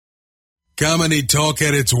Comedy talk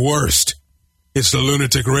at its worst. It's the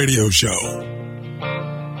Lunatic Radio Show.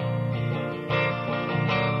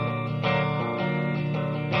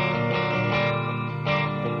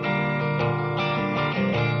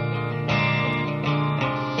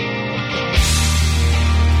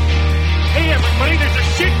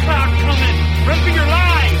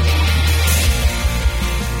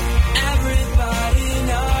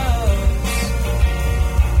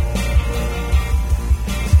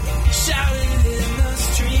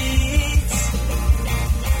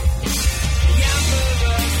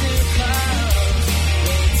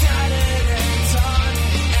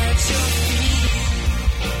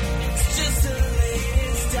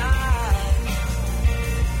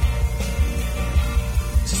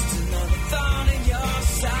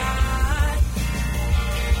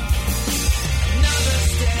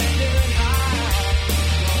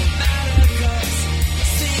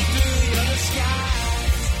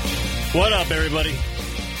 What up, everybody?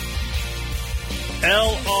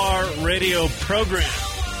 LR Radio program.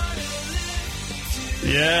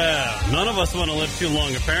 Yeah, none of us want to live too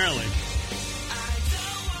long, apparently.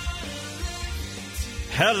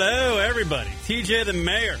 Hello, everybody. TJ the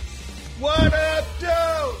Mayor. What up,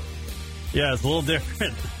 Joe? Yeah, it's a little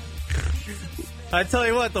different. I tell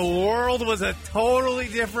you what, the world was a totally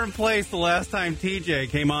different place the last time TJ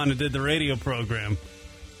came on and did the radio program.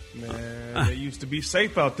 Man, they used to be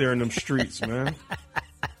safe out there in them streets, man.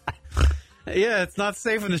 Yeah, it's not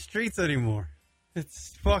safe in the streets anymore.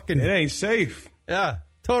 It's fucking... It ain't safe. Yeah,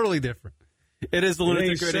 totally different. It is the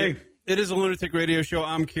Lunatic Radio. Safe. It is the Lunatic Radio Show.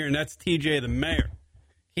 I'm Kieran. That's TJ the Mayor.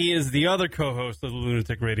 He is the other co-host of the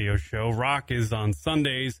Lunatic Radio Show. Rock is on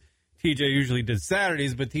Sundays. TJ usually does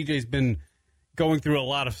Saturdays, but TJ's been going through a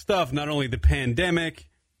lot of stuff. Not only the pandemic,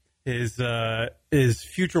 his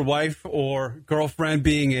future wife or girlfriend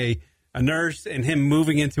being a nurse, and him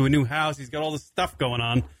moving into a new house. He's got all this stuff going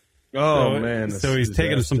on. Oh, man. So he's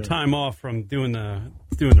taking some time off from doing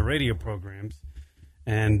the radio programs.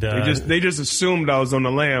 And they just assumed I was on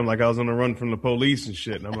the lam, like I was on the run from the police and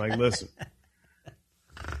shit. And I'm like, listen,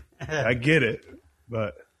 I get it,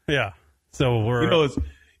 but yeah. So we're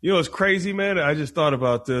it's crazy, man. I just thought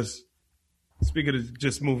about this. Speaking of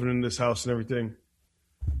just moving in this house and everything.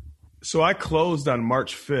 So I closed on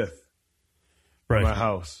March 5th. Right. My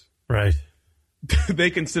house. Right. They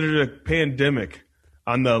considered it a pandemic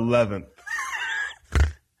on the 11th.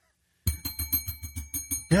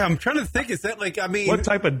 Yeah, I'm trying to think. Is that like, I mean, what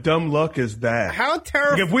type of dumb luck is that? How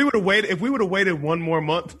terrible! Like if we would have waited one more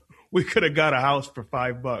month, we could have got a house for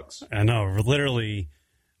 $5. I know, literally.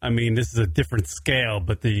 I mean, this is a different scale,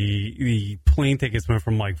 but the plane tickets went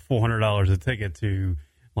from like $400 a ticket to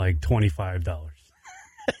like $25.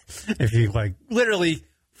 If you like, literally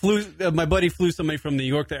flew. My buddy flew somebody from New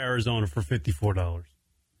York to Arizona for $54.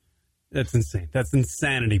 That's insane. That's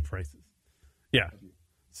insanity prices. Yeah.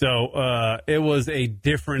 So it was a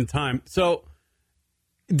different time. So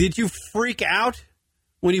did you freak out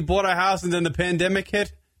when you bought a house and then the pandemic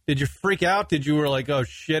hit? Did you freak out? Did you were like, oh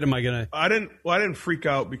shit, am I gonna? I didn't freak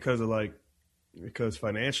out because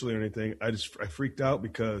financially or anything. I freaked out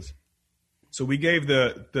because so we gave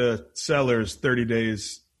the sellers 30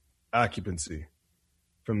 days occupancy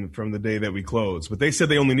from the day that we closed, but they said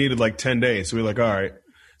they only needed like 10 days. So we were like, all right.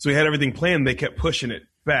 So we had everything planned. They kept pushing it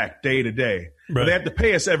back day to day. Right. They have to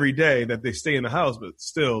pay us every day that they stay in the house, but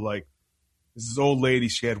still, like, this old lady,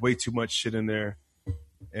 she had way too much shit in there,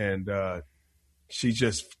 and she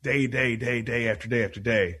just day after day after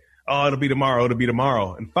day. Oh, it'll be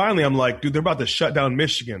tomorrow. And finally, I'm like, dude, they're about to shut down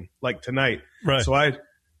Michigan like tonight. Right. So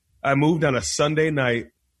I moved on a Sunday night,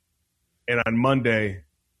 and on Monday,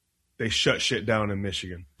 they shut shit down in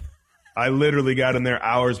Michigan. I literally got in there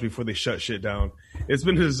hours before they shut shit down. It's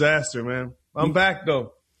been a disaster, man. I'm back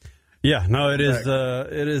though. Yeah, no, it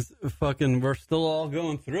is fucking. We're still all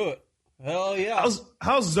going through it. Hell yeah.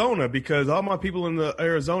 How's Zona? Because all my people in the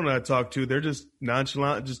Arizona I talk to, they're just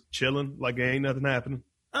nonchalant, just chilling, like ain't nothing happening.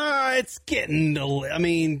 It's getting. I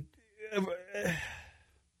mean,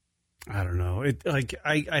 I don't know.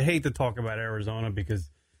 I hate to talk about Arizona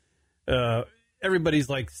because everybody's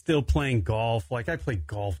like still playing golf. Like I played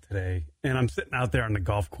golf today, and I'm sitting out there on the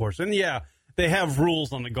golf course, and yeah, they have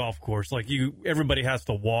rules on the golf course. Like everybody has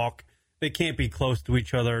to walk. They can't be close to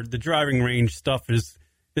each other. The driving range stuff this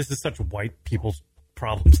is such white people's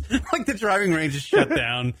problems. Like the driving range is shut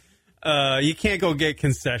down. You can't go get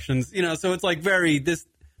concessions, so it's like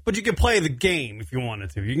but you can play the game if you wanted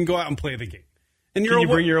to. You can go out and play the game. And can you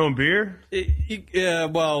bring your own beer? Yeah,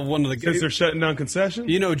 well, one of the because they're shutting down concessions.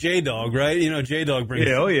 J-Dog, right? J-Dog brings.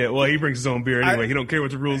 Yeah, oh yeah. Well, he brings his own beer anyway. He don't care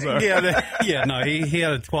what the rules are. Yeah, no, he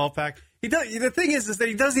had a 12-pack. He does. The thing is that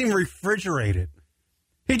he doesn't even refrigerate it.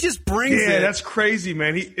 He just brings it. Yeah, that's crazy,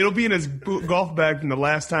 man. It'll be in his golf bag from the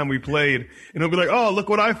last time we played, and he'll be like, "Oh, look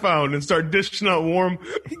what I found," and start dishing out warm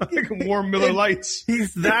Miller Lights.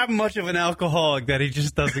 He's that much of an alcoholic that he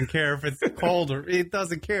just doesn't care if it's cold or he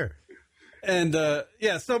doesn't care. And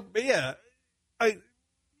that's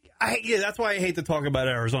why I hate to talk about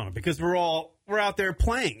Arizona, because we're out there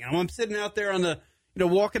playing. I'm sitting out there on the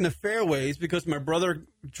walking the fairways because my brother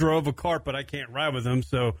drove a cart, but I can't ride with him,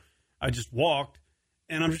 so I just walked.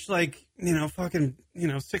 And I'm just like,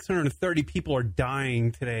 630 people are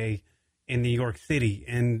dying today in New York City.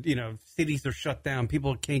 And, cities are shut down.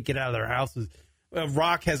 People can't get out of their houses.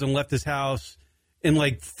 Rock hasn't left his house in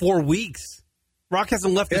like 4 weeks. Rock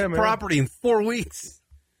hasn't left his property in 4 weeks.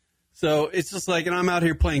 So it's just like, and I'm out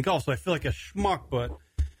here playing golf, so I feel like a schmuck, but,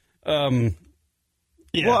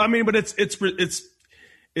 yeah. Well, I mean, but it's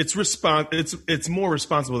more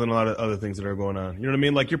responsible than a lot of other things that are going on. You know what I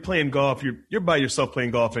mean? Like, you're playing golf, you're by yourself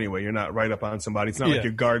playing golf anyway. You're not right up on somebody. It's not like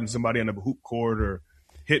you're guarding somebody on a hoop court or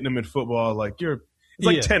hitting them in football. Like, it's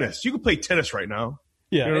like tennis. You can play tennis right now.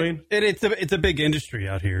 Yeah, you know what I mean? It's a big industry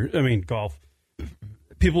out here. I mean, golf.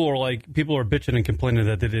 People are bitching and complaining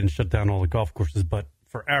that they didn't shut down all the golf courses, but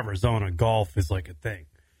for Arizona, golf is like a thing.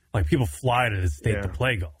 Like, people fly to the state to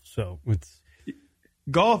play golf. So it's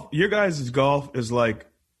golf. Your guys' golf is like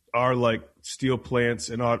our steel plants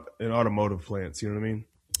and automotive plants. You know what I mean?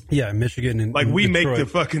 Yeah, Michigan and like we Detroit.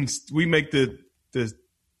 make the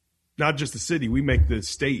not just the city, we make the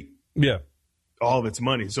state. Yeah, all of its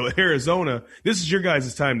money. So Arizona, this is your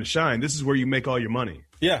guys' time to shine. This is where you make all your money.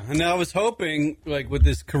 Yeah, and I was hoping, like, with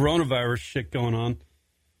this coronavirus shit going on,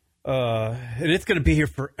 and it's going to be here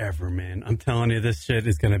forever, man. I'm telling you, this shit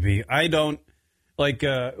is going to be. I don't like.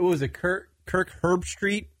 What was it? Kirk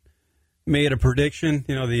Herbstreit made a prediction.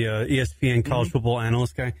 The ESPN college football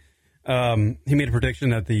analyst guy. He made a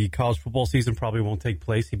prediction that the college football season probably won't take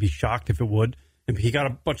place. He'd be shocked if it would. And he got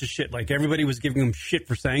a bunch of shit. Like, everybody was giving him shit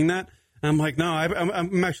for saying that. And I'm like, no,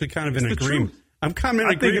 I'm actually kind of in agreement. I'm kind of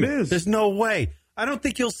in agreement. Think it is. There's no way. I don't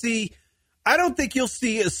think you'll see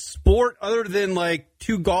a sport other than like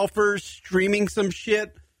two golfers streaming some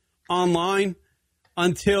shit online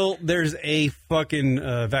until there's a fucking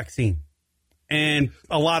vaccine. And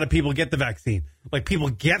a lot of people get the vaccine. Like, people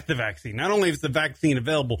get the vaccine. Not only is the vaccine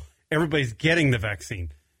available, everybody's getting the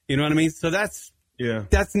vaccine. You know what I mean? So that's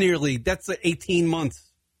 18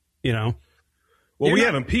 months, Well, we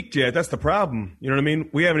haven't peaked yet. That's the problem. You know what I mean?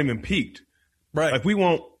 We haven't even peaked. Right. Like,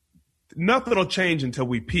 nothing will change until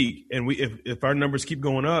we peak. And if our numbers keep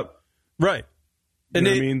going up. Right. You know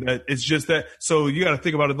what I mean? That it's just that. So you got to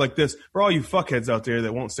think about it like this. For all you fuckheads out there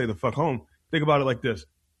that won't stay the fuck home, think about it like this.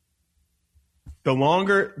 The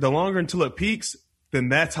longer until it peaks, then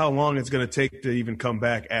that's how long it's going to take to even come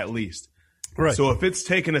back, at least. Right. So if it's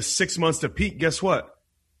taken us 6 months to peak, guess what?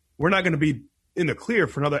 We're not going to be in the clear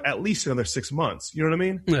for at least another 6 months. You know what I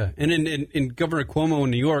mean? Yeah. And in Governor Cuomo in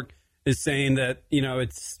New York is saying that,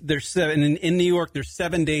 in New York, they're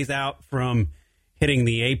 7 days out from hitting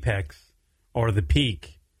the apex or the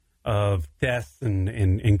peak of deaths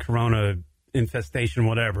and corona infestation,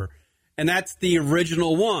 whatever. And that's the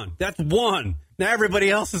original one. That's one. Now everybody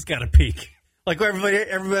else has got a peak. Like, everybody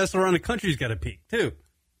else around the country's got a peak too.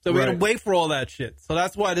 So we got to wait for all that shit. So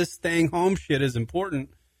that's why this staying home shit is important.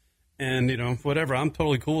 And, whatever. I'm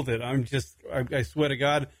totally cool with it. I swear to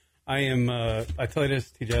God, I am. I tell you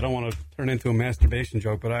this, TJ, I don't want to turn into a masturbation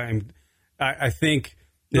joke, but I think.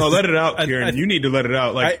 No, let it out, Kieran. You need to let it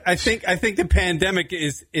out. Like, I think the pandemic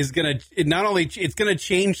is going to it's going to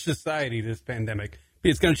change society. This pandemic,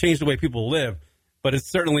 it's going to change the way people live. But it's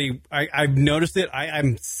certainly, I've noticed it.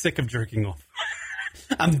 I'm sick of jerking off.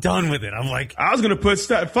 I'm done with it. I'm like, I was going to put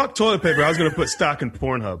fuck toilet paper. I was going to put stock in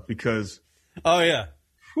Pornhub because. Oh yeah.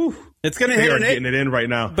 Whew, it's going to hit getting it in right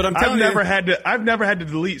now. But I've never had to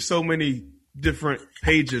delete so many different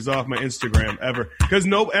pages off my Instagram ever because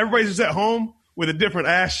everybody's just at home with a different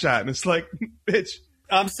ass shot, and it's like, bitch,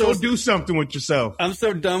 go do something with yourself. I'm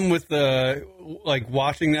so done with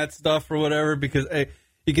watching that stuff or whatever because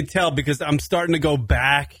you can tell because I'm starting to go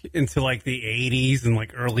back into like the 80s and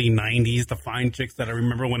like early 90s to find chicks that I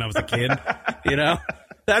remember when I was a kid.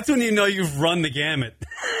 That's when you've run the gamut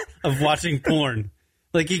of watching porn.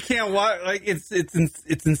 Like, you can't watch. Like, it's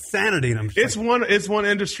insanity. And I'm just it's one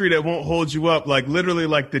industry that won't hold you up. Like, literally,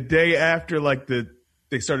 like the day after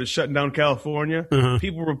they started shutting down California,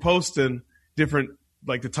 people were posting different,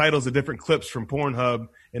 like, the titles of different clips from Pornhub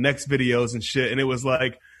and X videos and shit, and it was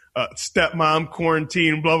like stepmom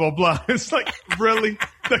quarantine, blah blah blah. It's like, really,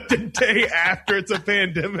 like the day after it's a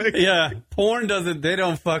pandemic. Yeah, porn doesn't. They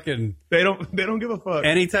don't give a fuck.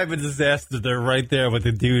 any type of disaster. They're right there with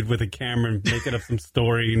the dude with a camera making up some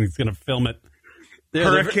story, and he's gonna film it.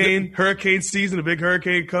 Hurricane season, a big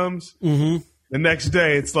hurricane comes. Mm-hmm. The next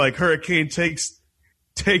day, it's like hurricane takes.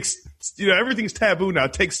 Everything's taboo now.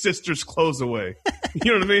 Take sister's clothes away.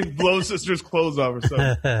 You know what I mean? Blow sister's clothes off or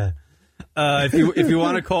something. If you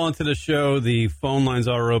want to call into the show, the phone lines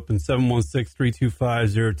are open,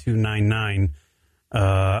 716-325-0299.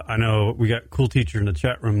 I know we got Cool Teacher in the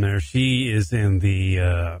chat room there. She is in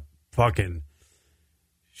the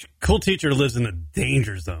Cool Teacher lives in the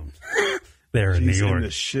danger zone there in New York. She's in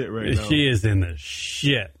the shit right now. She is in the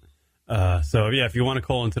shit. So, yeah, if you want to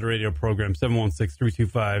call into the radio program,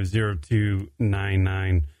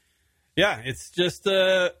 716-325-0299. Yeah, it's just,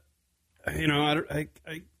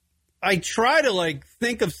 I try to,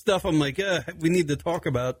 think of stuff. I'm like, we need to talk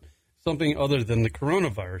about something other than the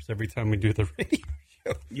coronavirus every time we do the radio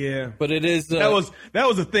show. Yeah. But it is... that was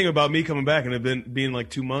the thing about me coming back and it being like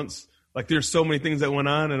 2 months. Like, there's so many things that went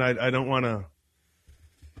on, and I don't want to...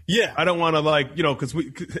 Yeah. I don't want to, because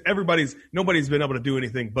nobody's been able to do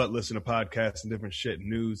anything but listen to podcasts and different shit and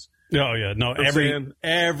news. Oh, yeah. No, You know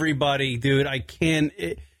everybody, dude, I can't...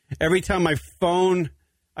 every time my phone...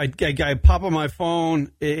 I pop on my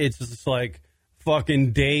phone, it's just like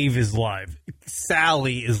fucking Dave is live.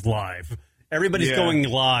 Sally is live. Everybody's going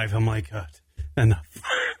live. I'm like, God, enough.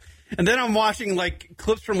 And then I'm watching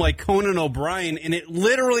clips from Conan O'Brien, and it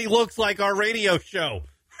literally looks like our radio show.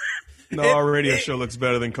 No, our radio show looks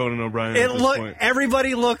better than Conan O'Brien at this point.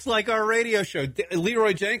 Everybody looks like our radio show.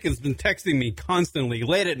 Leroy Jenkins has been texting me constantly,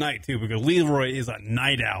 late at night, too, because Leroy is a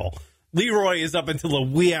night owl. Leroy is up until the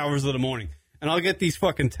wee hours of the morning. And I'll get these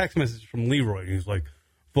fucking text messages from Leroy. He's like,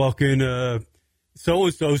 fucking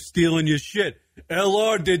so-and-so stealing your shit.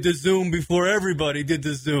 LR did the Zoom before everybody did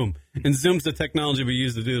the Zoom. And Zoom's the technology we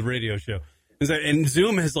use to do the radio show. And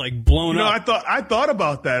Zoom has blown up. I thought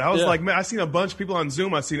about that. I was like, man, I seen a bunch of people on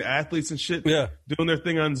Zoom. I seen athletes and shit doing their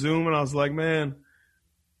thing on Zoom, and I was like, man,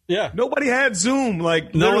 nobody had Zoom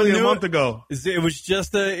literally a month ago. It was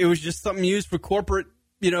just something used for corporate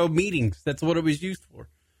meetings. That's what it was used for.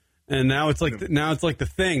 And now it's like the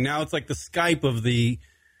thing. Now it's like the Skype of the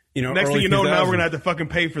next thing you know, now we're gonna have to fucking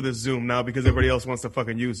pay for this Zoom now because everybody else wants to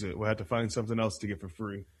fucking use it. We'll have to find something else to get for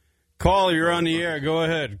free. Caller, you're on the air. Go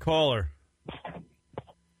ahead, caller.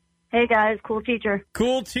 Hey, guys. Cool Teacher.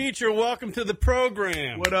 Cool Teacher, welcome to the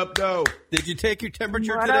program. What up, though? Did you take your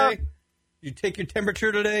temperature What today? up? Did you take your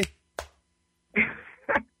temperature today?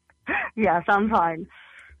 Yes, I'm fine.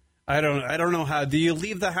 I don't know how. Do you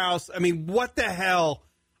leave the house? I mean, what the hell?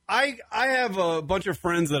 I have a bunch of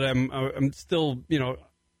friends that I'm still,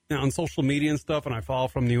 on social media and stuff, and I follow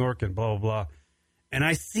from New York and blah, blah, blah. And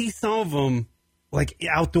I see some of them,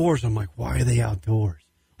 outdoors. I'm like, why are they outdoors?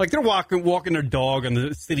 They're walking their dog on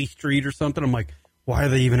the city street or something. I'm like, why are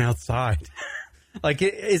they even outside?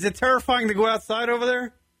 Is it terrifying to go outside over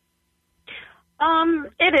there?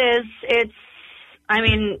 It is.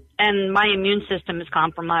 And my immune system is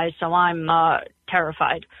compromised, so I'm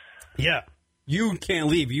terrified. Yeah. You can't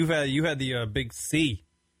leave. You had the big C.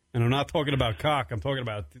 And I'm not talking about cock. I'm talking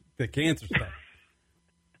about the cancer stuff.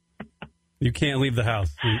 You can't leave the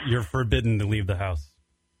house. You're forbidden to leave the house.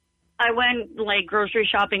 I went grocery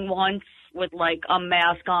shopping once with a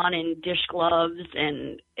mask on and dish gloves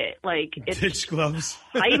and dish gloves.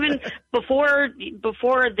 I even before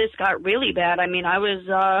this got really bad. I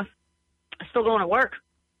was still going to work.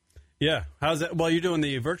 Yeah, how's that? Well, you're doing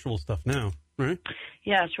the virtual stuff now, right?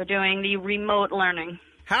 Yes, we're doing the remote learning.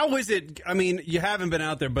 How is it? I mean, you haven't been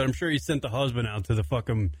out there, but I'm sure you sent the husband out to the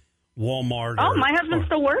fucking Walmart. Oh, my husband's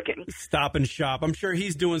still working. Stop and Shop. I'm sure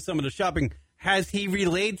he's doing some of the shopping. Has he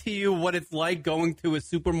relayed to you what it's like going to a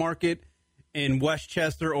supermarket in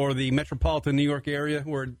Westchester or the metropolitan New York area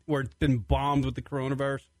where it's been bombed with the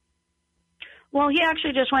coronavirus? Well, he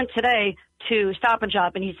actually just went today to Stop and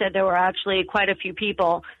Shop, and he said there were actually quite a few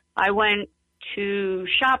people. I went to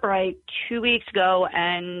ShopRite 2 weeks ago,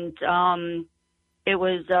 and it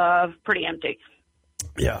was pretty empty.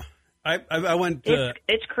 Yeah. I went...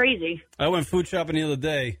 It's crazy. I went food shopping the other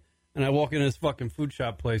day, and I walk in this fucking food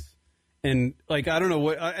shop place. And, I don't know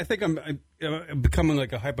what, I think I'm becoming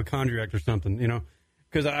a hypochondriac or something,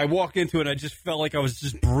 because I walk into it, I just felt like I was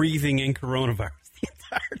just breathing in coronavirus the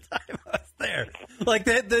entire time I was there.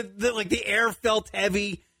 The air felt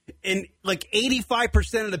heavy, and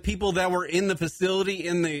 85% of the people that were in the facility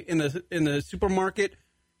in the supermarket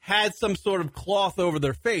had some sort of cloth over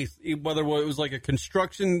their face, whether it was a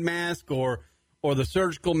construction mask or the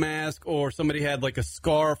surgical mask, or somebody had a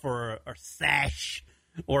scarf or a sash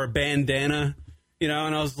or a bandana, You know,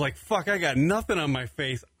 and I was like, fuck, I got nothing on my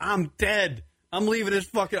face. I'm dead. I'm leaving this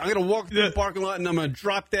fucking, I'm going to walk through the parking lot and I'm going to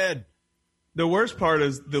drop dead. The worst part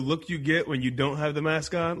is the look you get when you don't have the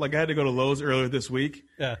mask on. Like, I had to go to Lowe's earlier this week.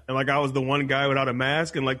 Yeah. And, like, I was the one guy without a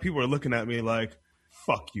mask. And, like, people were looking at me like,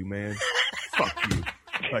 fuck you, man. Fuck you.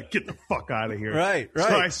 Like, get the fuck out of here. Right.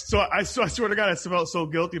 So I swear to God, I felt so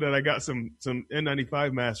guilty that I got some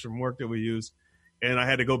N95 masks from work that we use. And I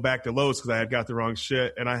had to go back to Lowe's because I had got the wrong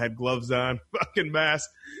shit. And I had gloves on, fucking mask.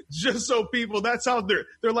 Just so people, that's how they're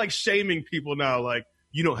like shaming people now. Like,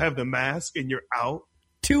 you don't have the mask and you're out.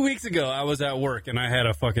 2 weeks ago, I was at work and I had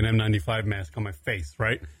a fucking N95 mask on my face,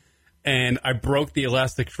 right? And I broke the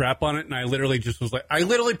elastic strap on it, and I literally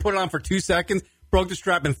put it on for 2 seconds, broke the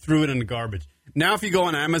strap, and threw it in the garbage. Now, if you go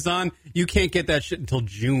on Amazon, you can't get that shit until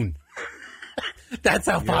June. That's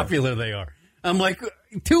how popular they are. I'm like,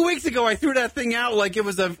 2 weeks ago, I threw that thing out like it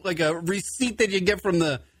was a receipt that you get from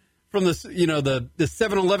the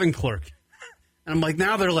 7-Eleven clerk. And I'm like,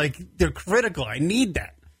 now they're critical. I need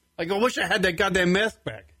that. Like, I wish I had that goddamn mask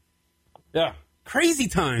back. Yeah. Crazy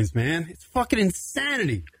times, man. It's fucking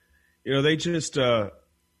insanity. You know, they just,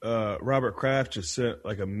 Robert Kraft just sent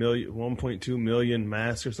like 1.2 million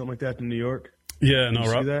masks or something like that to New York. Yeah,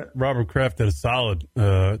 no, Robert Kraft did a solid.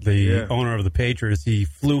 Owner of the Patriots, he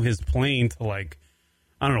flew his plane to I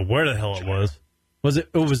don't know where the hell it was.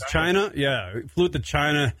 It was China? Yeah, he flew to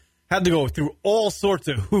China. Had to go through all sorts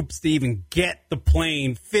of hoops to even get the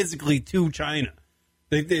plane physically to China.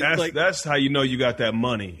 That's how you know you got that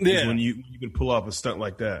money. Yeah. When you can pull off a stunt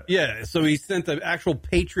like that. Yeah, so he sent the actual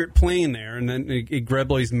Patriot plane there, and then he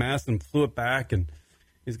grabbed all these masks and flew it back, and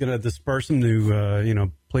he's going to disperse them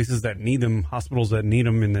to places that need them, hospitals that need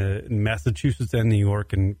them in Massachusetts and New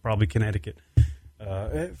York and probably Connecticut.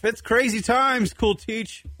 It's crazy times, Cool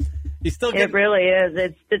Teach. It really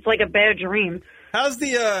is. It's like a bad dream. How's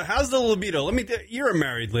the libido? You're a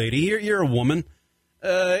married lady. You're a woman.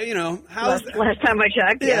 How's last time I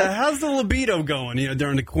checked? Yeah, how's the libido going?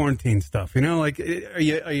 During the quarantine stuff. Are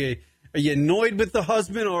you annoyed with the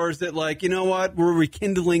husband, or is it like, you know what, we're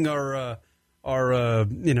rekindling our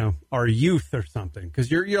youth or something? Because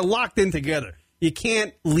you're locked in together. You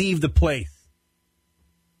can't leave the place.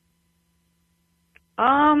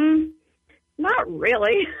 Not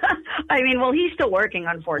really. I mean, well, he's still working,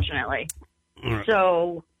 unfortunately. Right.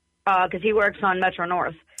 So, because he works on Metro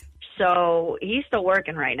North. So he's still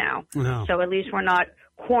working right now. No. So at least we're not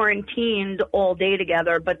quarantined all day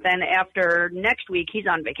together. But then after next week, he's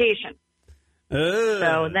on vacation.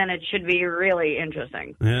 So then it should be really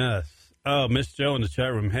interesting. Yes. Oh, Miss Joe in the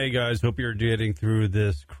chat room. Hey, guys, hope you're getting through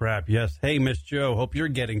this crap. Yes. Hey, Miss Joe, hope you're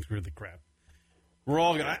getting through the crap. We're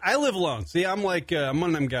all gonna. I live alone. See, I'm like, I'm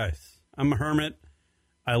one of them guys. I'm a hermit.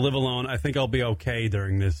 I live alone. I think I'll be okay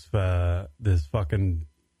during this fucking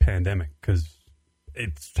pandemic because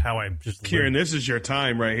it's how I just live. Kieran, this is your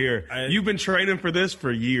time right here. You've been training for this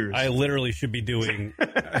for years. I literally should be doing.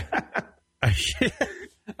 I should.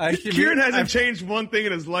 Kieran hasn't changed one thing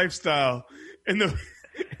in his lifestyle in the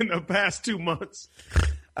past 2 months.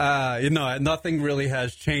 Nothing really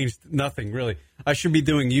has changed. Nothing really. I should be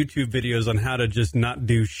doing YouTube videos on how to just not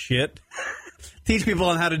do shit. Teach people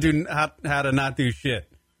on how to not do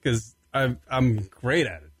shit because I'm great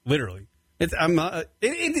at it. Literally. It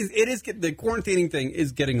is the quarantining thing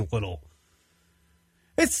is getting a little.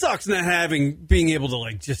 It sucks not being able to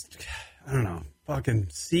I don't know, fucking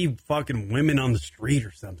see fucking women on the street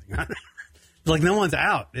or something. Like no one's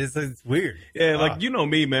out. It's weird. Yeah, like you know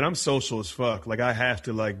me, man. I'm social as fuck. Like I have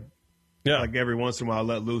to like every once in a while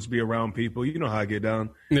let loose, be around people. You know how I get down.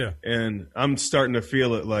 Yeah, and I'm starting to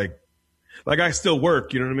feel it like I still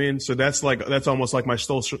work, you know what I mean? So that's almost like my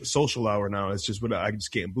social hour now. It's just I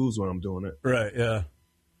just can't booze when I'm doing it. Right, yeah.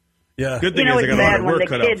 Yeah. Good thing is I got a lot of work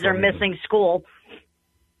cut out. When the kids are missing school.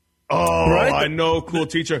 Oh, right? I know, Cool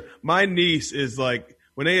Teacher. My niece is like,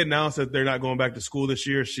 when they announced that they're not going back to school this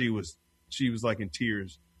year, she was like in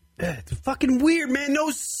tears. Yeah, it's fucking weird, man. No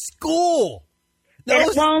school.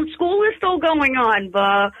 Well, school is still going on,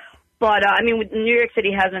 But, I mean, New York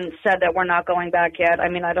City hasn't said that we're not going back yet. I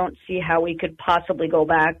mean, I don't see how we could possibly go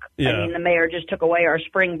back. Yeah. I mean, the mayor just took away our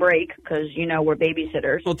spring break because, we're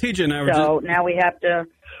babysitters. Well, TJ and I were So now we have to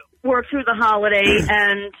work through the holiday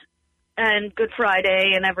and Good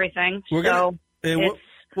Friday and everything.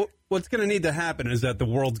 What's going to need to happen is that the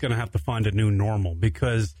world's going to have to find a new normal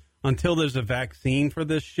because until there's a vaccine for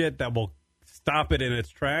this shit that will stop it in its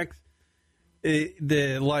tracks,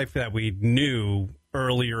 the life that we knew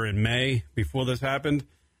earlier in May, before this happened,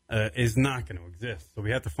 is not going to exist. So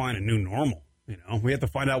we have to find a new normal. We have to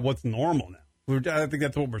find out what's normal now. I think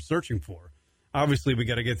that's what we're searching for. Obviously, we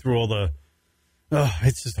got to get through all the Oh,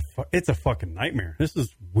 it's a fucking nightmare. This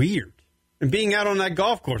is weird. And being out on that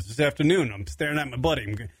golf course this afternoon, I'm staring at my buddy,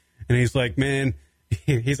 and he's like, man,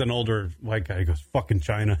 he's an older white guy. He goes, fucking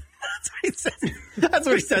China. That's what he says. That's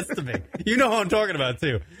what he says to me. You know who I'm talking about,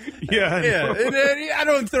 too. Yeah. And I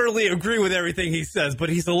don't thoroughly agree with everything he says, but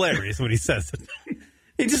he's hilarious when he says it.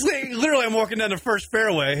 He just, literally, I'm walking down the first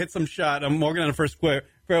fairway, hit some shot. I'm walking down the first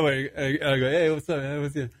fairway. I go, hey, what's up?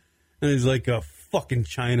 What's you? And he's like, fucking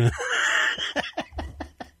China.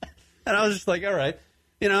 And I was just like, all right.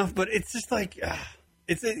 But it's just like,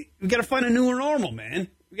 we got to find a new normal, man.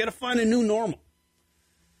 We got to find a new normal.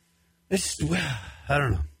 It's just, I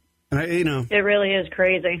don't know. And it really is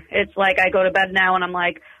crazy. It's like I go to bed now and I'm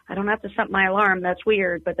like, I don't have to set my alarm. That's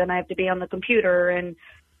weird. But then I have to be on the computer and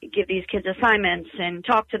give these kids assignments and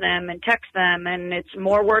talk to them and text them. And it's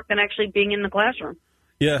more work than actually being in the classroom.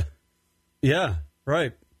 Yeah. Yeah.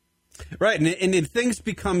 Right. Right. And things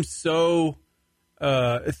become so,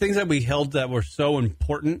 things that we held that were so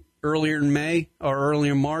important earlier in May or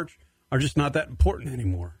earlier in March are just not that important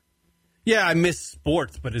anymore. Yeah, I miss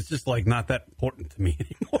sports, but it's just like not that important to me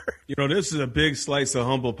anymore. This is a big slice of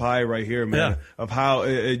humble pie right here, man, of how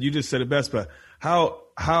you just said it best, but how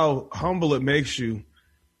humble it makes you,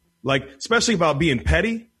 like, especially about being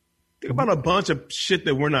petty. Think about a bunch of shit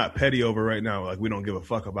that we're not petty over right now, like we don't give a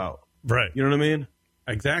fuck about. Right. You know what I mean?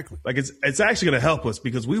 Exactly. Like it's actually going to help us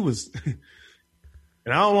because we was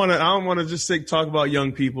and I don't want to just talk about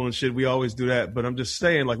young people and shit. We always do that, but I'm just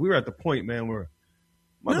saying, like, we were at the point, man, where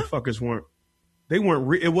motherfuckers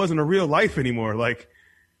it wasn't a real life anymore. Like,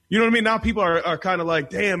 you know what I mean? Now people are kind of like,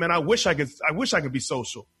 damn, man, I wish I could be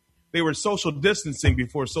social. They were social distancing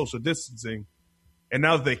before social distancing. And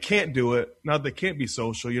now that they can't do it, now that they can't be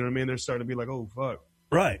social, you know what I mean? They're starting to be like, oh, fuck.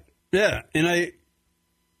 Right. Yeah. And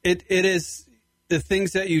it is the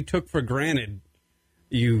things that you took for granted,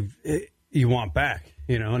 you want back.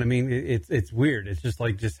 You know what I mean? It's weird. It's just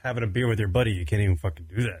like just having a beer with your buddy. You can't even fucking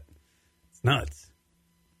do that. It's nuts.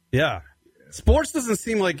 Yeah. Sports doesn't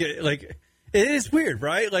seem like it is weird,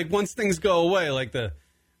 right? Like once things go away, like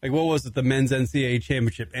what was it? The men's NCAA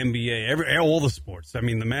championship, NBA, all the sports. I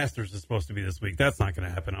mean, the Masters is supposed to be this week. That's not going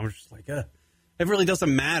to happen. I was just like, it really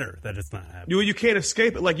doesn't matter that it's not happening. You can't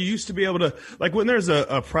escape it. Like you used to be able to, like when there's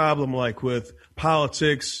a problem like with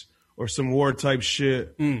politics or some war type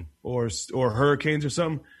shit or hurricanes or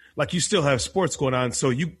something, like you still have sports going on. So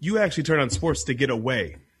you actually turn on sports to get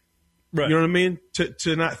away. Right. You know what I mean?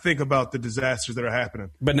 To not think about the disasters that are happening.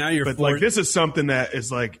 But now like this is something that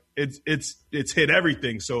is like it's hit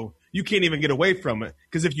everything. So you can't even get away from it.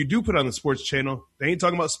 Because if you do put on the sports channel, they ain't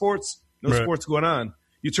talking about sports. No sports going on.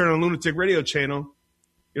 You turn on Lunatic Radio channel,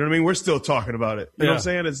 you know what I mean? We're still talking about it. You know what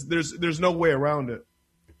I'm saying? There's no way around it.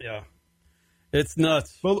 Yeah. It's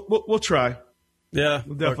nuts. We'll try. Yeah.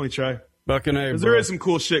 We'll definitely try. Fucking A, there is some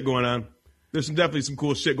cool shit going on. There's definitely some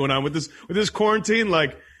cool shit going on with this quarantine.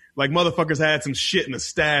 Like motherfuckers had some shit in the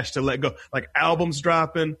stash to let go. Like albums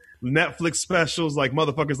dropping, Netflix specials. Like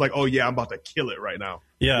motherfuckers like, oh yeah, I'm about to kill it right now.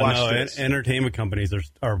 Yeah, entertainment companies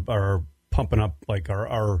are pumping up, like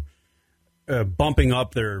are bumping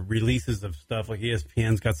up their releases of stuff. Like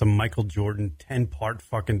ESPN's got some Michael Jordan 10-part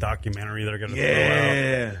fucking documentary they're going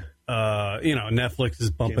to throw out. Netflix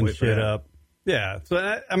is bumping shit up. Yeah,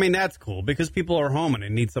 so I mean that's cool because people are home and they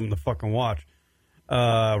need something to fucking watch.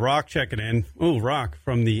 Rock checking in. Ooh, Rock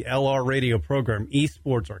from the LR radio program.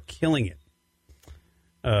 Esports are killing it.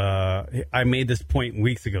 I made this point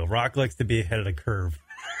weeks ago. Rock likes to be ahead of the curve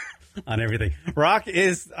on everything. Rock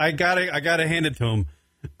is, I gotta hand it to him.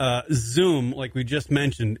 Zoom, like we just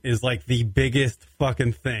mentioned, is like the biggest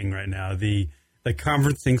fucking thing right now. The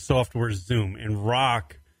conferencing software Zoom. And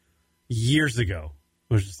Rock, years ago,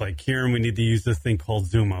 was just like, Kieran, we need to use this thing called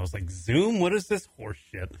Zoom. I was like, Zoom? What is this horse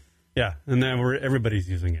shit? Yeah, and now everybody's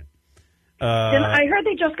using it. I heard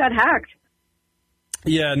they just got hacked.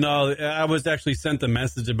 Yeah, no, I was actually sent a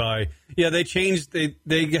message about, they changed,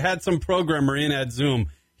 they had some programmer in at Zoom.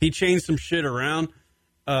 He changed some shit around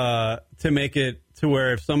to make it to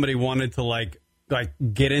where if somebody wanted to like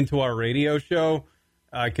get into our radio show,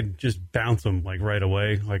 I could just bounce them like right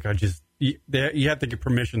away. Like you have to get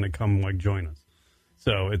permission to come like join us.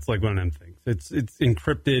 So it's like one of them things. It's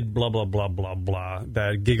encrypted, blah, blah, blah, blah, blah,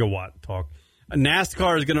 that gigawatt talk.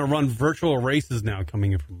 NASCAR is going to run virtual races now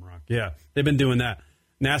coming in from Rock. Yeah, they've been doing that.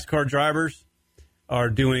 NASCAR drivers are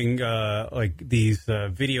doing like these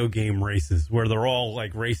video game races where they're all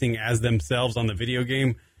like racing as themselves on the video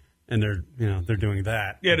game, and they're doing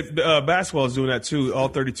that. Yeah, basketball is doing that too. All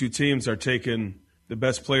 32 teams are taking the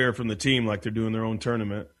best player from the team, like they're doing their own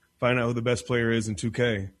tournament, find out who the best player is in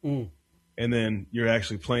 2K. And then you're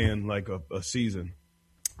actually playing like a season.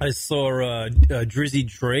 I saw Drizzy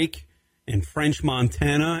Drake and French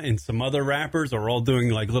Montana and some other rappers are all doing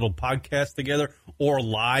like little podcasts together or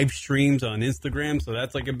live streams on Instagram. So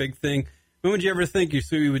that's like a big thing. When would you ever think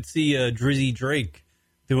you would see Drizzy Drake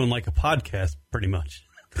doing like a podcast pretty much?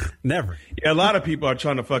 Never. Yeah, a lot of people are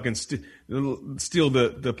trying to fucking steal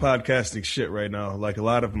the podcasting shit right now. Like a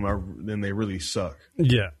lot of them are, then they really suck.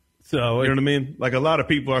 Yeah. So you know what I mean? Like a lot of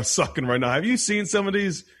people are sucking right now. Have you seen some of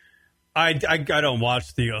these? I don't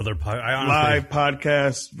watch the other live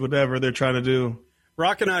podcasts, whatever they're trying to do.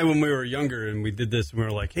 Rock and I, when we were younger and we did this, we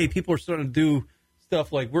were like, hey, people are starting to do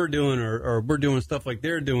stuff like we're doing or we're doing stuff like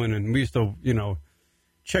they're doing. And we used to,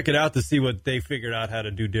 check it out to see what they figured out how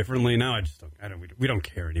to do differently. Now we don't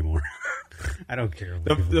care anymore. I don't care.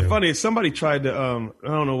 The funny is somebody tried to, I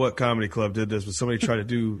don't know what comedy club did this, but somebody tried to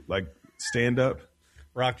do like stand up.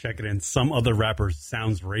 Rock checking in. Some other rapper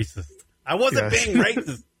sounds racist. I wasn't being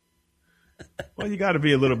racist. Well, you got to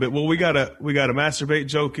be a little bit. Well, we got to masturbate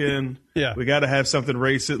joke in. Yeah, we got to have something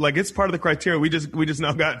racist. Like it's part of the criteria. We just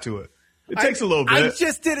now got to it. It takes a little bit. I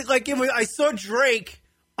just did it like it was. I saw Drake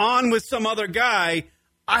on with some other guy.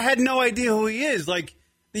 I had no idea who he is. Like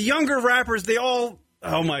the younger rappers, they all.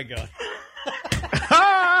 Oh my god.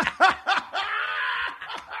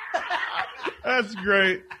 That's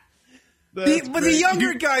great. But the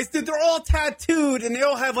younger guys, they're all tattooed and they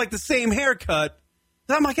all have like the same haircut.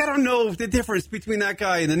 I'm like, I don't know the difference between that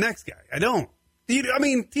guy and the next guy. I don't.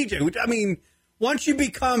 TJ, once you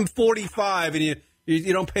become 45 and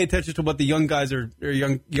you don't pay attention to what the young guys or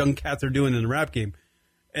young cats are doing in the rap game,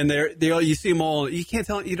 and you see them all, you can't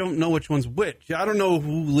tell, you don't know which one's which. I don't know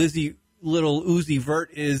who Little Uzi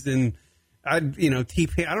Vert is, and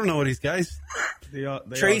T-Pain. I don't know what these guys. They all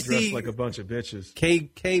Tracy, dress like a bunch of bitches.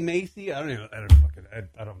 K Macy. I don't know.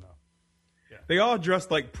 I don't know. Yeah. They all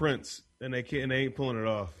dressed like Prince. And they ain't pulling it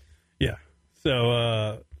off. Yeah. So,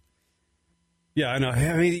 I know.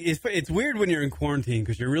 I mean, it's weird when you're in quarantine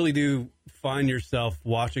because you really do find yourself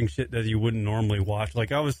watching shit that you wouldn't normally watch.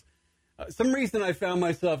 Like I was, some reason I found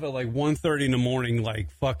myself at like 1:30 in the morning,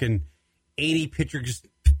 like fucking 80 pictures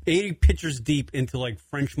deep into like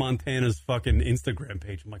French Montana's fucking Instagram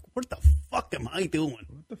page. I'm like, what the fuck am I doing?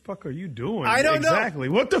 What the fuck are you doing? I don't know. Exactly.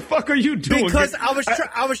 What the fuck are you doing? Because I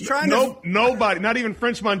was trying to. Nobody, not even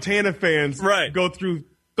French Montana fans, right, go through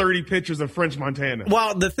 30 pictures of French Montana.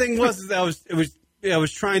 Well, the thing was, I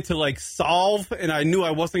was trying to like solve, and I knew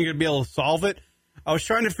I wasn't going to be able to solve it. I was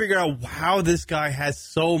trying to figure out how this guy has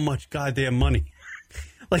so much goddamn money.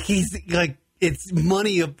 Like he's like. It's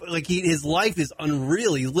money like his life is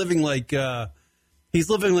unreal. He's living like a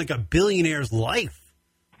billionaire's life.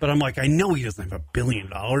 But I'm like, I know he doesn't have $1 billion,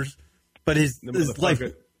 but his life.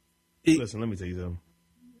 Listen, let me tell you something.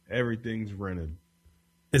 Everything's rented.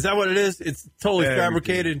 Is that what it is? It's totally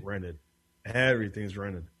fabricated. Rented. Everything's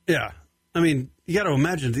rented. Yeah, I mean, you got to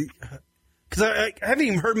imagine because I haven't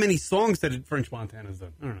even heard many songs that French Montana's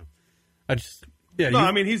done. I don't know.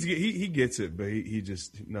 I mean, he gets it, but he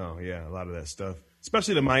just a lot of that stuff,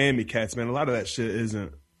 especially the Miami cats, man. A lot of that shit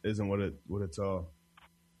isn't what it's all.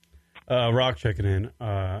 Rock checking in.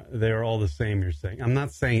 They are all the same. You're saying I'm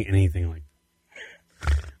not saying anything like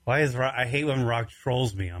that. Why is Rock? I hate when Rock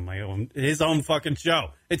trolls me on his own fucking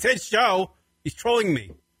show. It's his show. He's trolling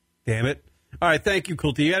me. Damn it. All right, thank you,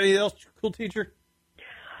 Cool Teacher. You got anything else, Cool Teacher?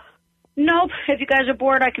 Nope. If you guys are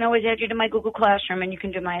bored, I can always add you to my Google Classroom and you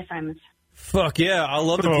can do my assignments. Fuck yeah, I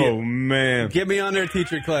love the Oh, man. Get me on their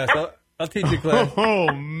teacher class. I'll teach you class. Oh,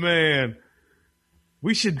 man.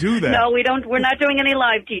 We should do that. No, we don't. We're not doing any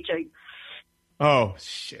live teaching. Oh,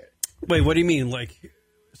 shit. Wait, what do you mean? Like,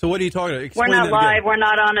 so what are you talking about? Explain we're not live. Again. We're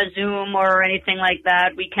not on a Zoom or anything like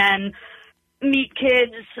that. We can meet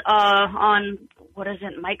kids on,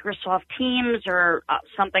 Microsoft Teams or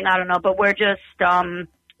something. I don't know. But we're just,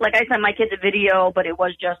 like I sent my kids a video, but it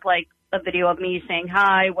was just like a video of me saying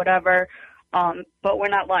hi, whatever. But we're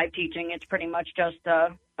not live teaching. It's pretty much just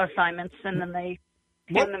assignments, and then they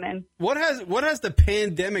hand them in. What has the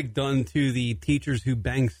pandemic done to the teachers who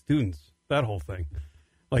bang students? That whole thing,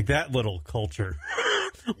 like that little culture.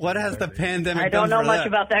 What has the pandemic? I don't done know much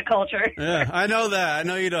about that culture. Yeah, I know that. I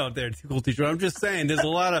know you don't. There, Cool Teacher. I'm just saying, there's a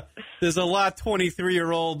lot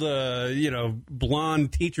 23-year-old,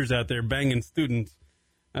 blonde teachers out there banging students.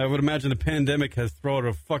 I would imagine the pandemic has thrown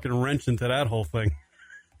a fucking wrench into that whole thing.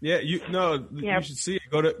 Yeah, you should see it.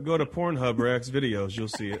 Go to Pornhub or X videos. You'll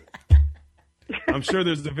see it. I'm sure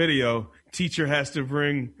there's the video. Teacher has to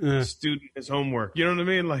bring student his homework. You know what I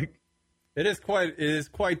mean? Like, it is quite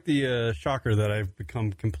the shocker that I've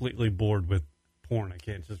become completely bored with porn. I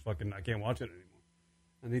can't watch it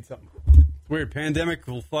anymore. I need something. It's weird. Pandemic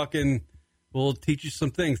will teach you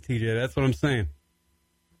some things, TJ. That's what I'm saying.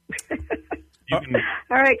 You can,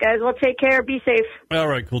 All right, guys. Well, take care. Be safe. All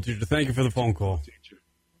right, cool teacher. Thank you for the phone call.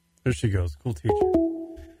 There she goes. Cool teacher.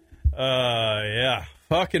 Yeah.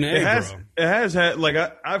 Fucking A, bro. It has had, like,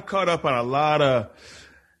 I've caught up on a lot of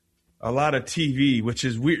TV, which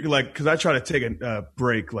is weird, like, because I try to take a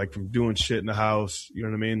break, like, from doing shit in the house. You know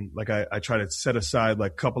what I mean? Like, I try to set aside,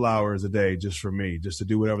 like, a couple hours a day just for me, just to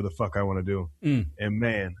do whatever the fuck I want to do. And,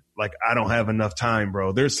 man, like, I don't have enough time,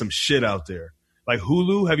 bro. There's some shit out there. Like,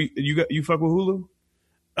 Hulu, have you fuck with Hulu?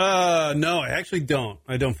 No, I actually don't.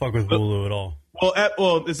 I don't fuck with Hulu at all.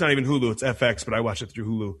 Well, it's not even Hulu. It's FX, but I watch it through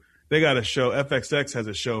Hulu. They got a show. FXX has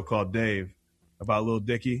a show called Dave about Lil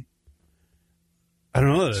Dicky. I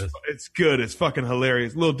don't know what it is. It's good. It's fucking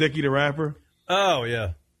hilarious. Lil Dicky the rapper. Oh,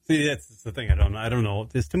 yeah. See, that's the thing. I don't know.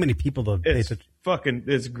 There's too many people to pay such.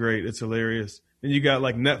 It's great. It's hilarious. And you got,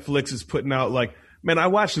 like, Netflix is putting out, like, man, I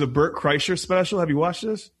watched the Bert Kreischer special. Have you watched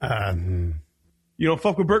this? You don't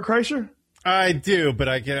fuck with Bert Kreischer? I do, but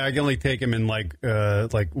I can only take him in like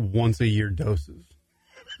once a year doses.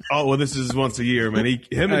 Oh, well, this is once a year, man.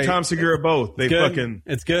 Him and Tom Segura both.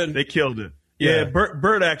 It's good. They killed it. Yeah,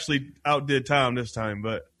 Bert actually outdid Tom this time,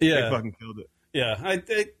 but they fucking killed it.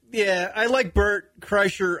 Yeah, I like Bert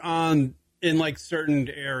Kreischer in like certain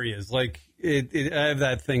areas. Like I have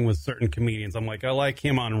that thing with certain comedians. I'm like, I like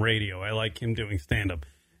him on radio. I like him doing stand up.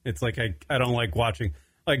 It's like I don't like watching,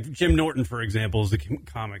 like Jim Norton, for example, is a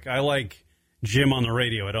comic. I like Jim on the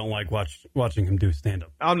radio. I don't like watching him do stand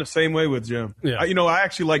up. I'm the same way with Jim. Yeah. I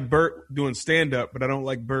actually like Bert doing stand up, but I don't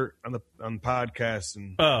like Bert on podcasts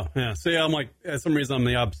and. Oh yeah, so yeah, I'm like, for some reason I'm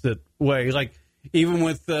the opposite way. Like even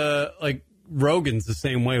with like Rogan's the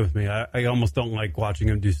same way with me. I almost don't like watching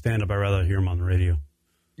him do stand up. I rather hear him on the radio.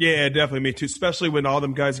 Yeah, definitely me too. Especially when all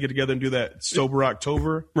them guys get together and do that Sober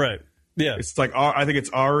October. Right. Yeah. It's like I think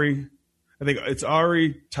it's Ari. I think it's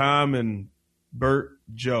Ari, Tom, and Bert,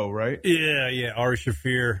 Joe, right? Yeah. Ari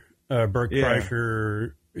Shaffir, Bert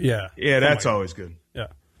Kreischer. Yeah. Yeah, that's always good. Yeah.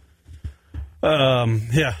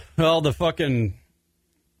 Yeah. Well, the fucking.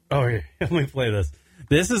 Oh, yeah. Let me play this.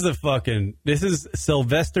 This is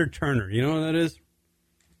Sylvester Turner. You know what that is?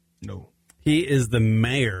 No. He is the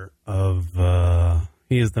mayor of.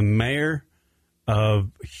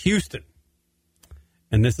 Houston.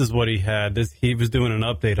 And this is what he had. He was doing an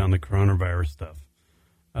update on the coronavirus stuff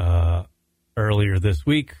earlier this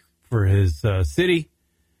week for his city.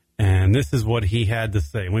 And this is what he had to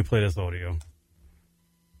say. Let me play this audio.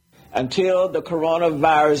 Until the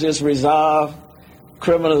coronavirus is resolved,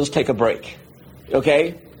 criminals take a break.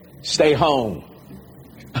 Okay? Stay home.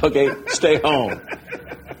 Okay? Stay home.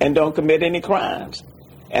 And don't commit any crimes.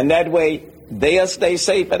 And that way, they'll stay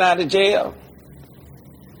safe and out of jail.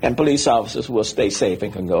 And police officers will stay safe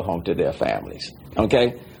and can go home to their families.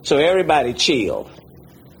 Okay? So everybody chill.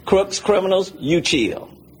 Crooks, criminals, you chill.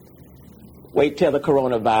 Wait till the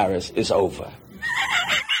coronavirus is over.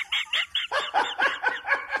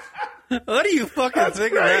 What do you fucking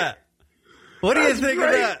think of that? What do you think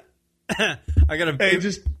of that? I gotta. Hey,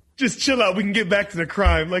 just chill out. We can get back to the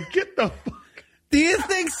crime. Like, get the fuck. Do you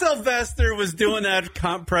think Sylvester was doing that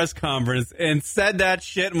press conference and said that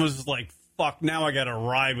shit and was just like, fuck, now I gotta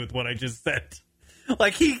ride with what I just said?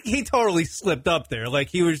 Like, he totally slipped up there. Like,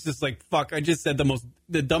 he was just like, fuck, I just said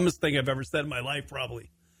the dumbest thing I've ever said in my life,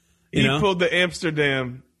 probably. He pulled the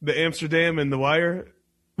Amsterdam in The Wire.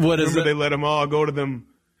 What is Remember it? They let them all go to them.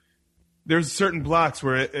 There's certain blocks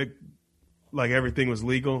where it like everything was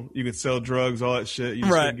legal. You could sell drugs, all that shit. You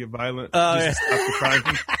just couldn't get violent. Just to stop the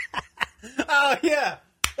crime. Oh, yeah.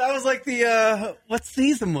 That was like the, what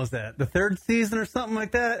season was that? The third season or something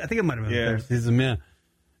like that? I think it might have been the third season, yeah.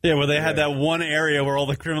 Yeah, where they had that one area where all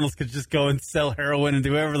the criminals could just go and sell heroin and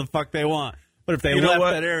do whatever the fuck they want. But if they left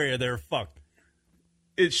that area, they're fucked.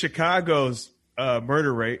 Chicago's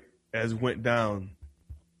murder rate has went down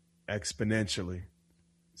exponentially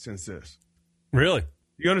since this. Really?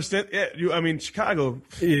 You understand? Yeah, Chicago,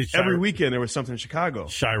 every weekend there was something in Chicago.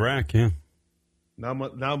 Chirac, yeah. Now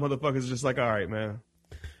motherfuckers are just like, all right, man.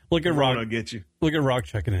 Look at Rock. I'll get you. Look at Rock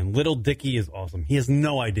checking in. Little Dicky is awesome. He has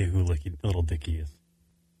no idea who Little Dicky is.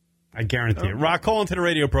 I guarantee it. Rock, call into the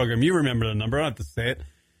radio program. You remember the number. I don't have to say it.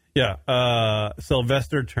 Yeah.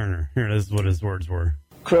 Sylvester Turner. Here, this is what his words were.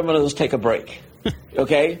 Criminals take a break.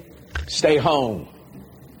 Okay? Stay home.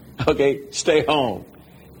 Okay? Stay home.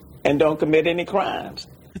 And don't commit any crimes.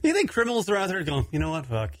 Do you think criminals are out there going, you know what,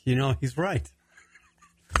 fuck, he's right.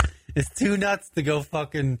 It's too nuts to go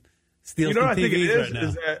fucking steal some TVs right now. You know what I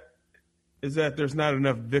think it is that there's not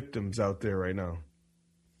enough victims out there right now.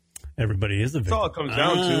 Everybody is a victim. That's all it comes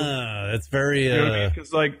down to. That's very... You know what I mean?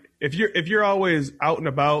 Because, like, if you're always out and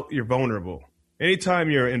about, you're vulnerable. Anytime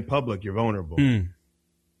you're in public, you're vulnerable.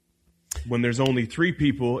 when there's only 3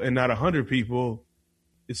 people and not 100 people,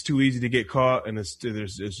 it's too easy to get caught, and it's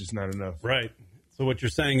just not enough. Right. So what you're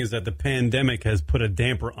saying is that the pandemic has put a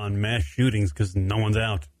damper on mass shootings because no one's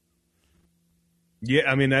out.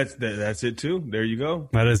 Yeah, I mean that's it too. There you go.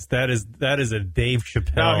 That is a Dave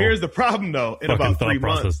Chappelle. Now here's the problem though. In about 3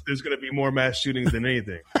 months, process. there's going to be more mass shootings than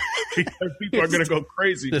anything because people are going to go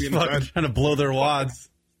crazy. Just fucking trying to blow their wads.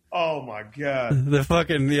 Oh my god. The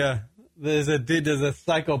fucking There's a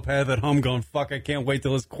psychopath at home going, fuck, I can't wait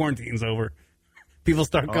till this quarantine's over. People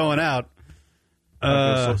start going out.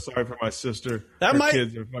 I feel so sorry for my sister. Her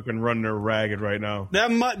kids are fucking running her ragged right now.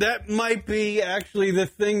 That might be actually the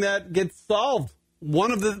thing that gets solved.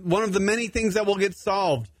 One of the many things that will get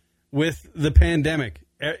solved with the pandemic.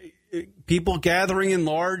 People gathering in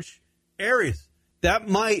large areas.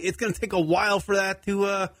 It's going to take a while for that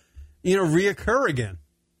to reoccur again.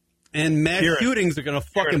 And mass shootings are going to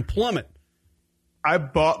fucking plummet. I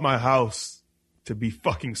bought my house to be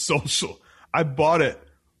fucking social. I bought it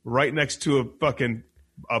right next to a fucking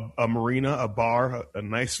a marina, a bar, a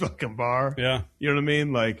nice fucking bar. Yeah. You know what I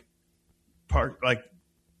mean? Like I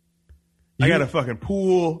got a fucking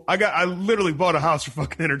pool. I literally bought a house for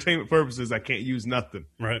fucking entertainment purposes. I can't use nothing.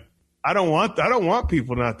 Right. I don't want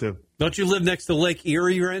people not to. Don't you live next to Lake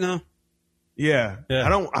Erie right now? Yeah. I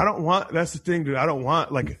don't want, that's the thing, dude. I don't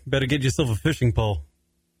want better get yourself a fishing pole.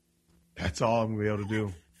 That's all I'm gonna be able to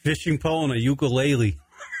do. Fishing pole and a ukulele.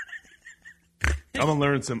 I'm gonna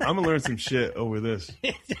learn some shit over this.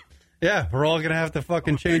 Yeah, we're all gonna have to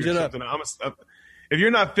fucking change it up. If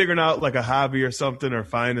you're not figuring out like a hobby or something, or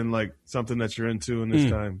finding like something that you're into in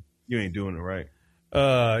this time, you ain't doing it right.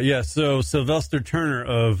 So Sylvester Turner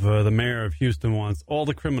of the mayor of Houston wants all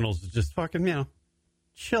the criminals to just fucking,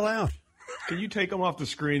 chill out. Can you take them off the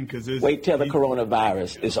screen? Wait till the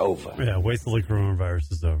coronavirus is over. Yeah, wait till the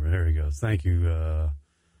coronavirus is over. There he goes.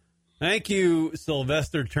 Thank you,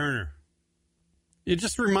 Sylvester Turner. You're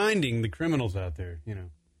just reminding the criminals out there, if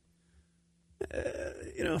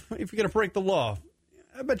you're going to break the law,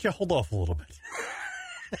 I bet you hold off a little bit.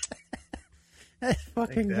 That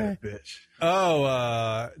fucking guy. Bitch.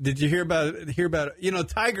 Oh, did you hear about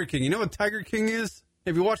Tiger King? You know what Tiger King is?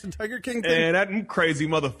 Have you watched the Tiger King thing? And that crazy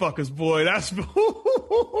motherfuckers, boy. That's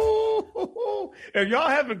if y'all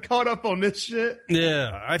haven't caught up on this shit. Yeah,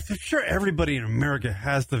 I'm sure everybody in America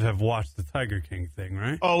has to have watched the Tiger King thing,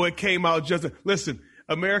 right? Oh, it came out listen,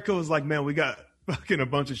 America was like, man, we got fucking a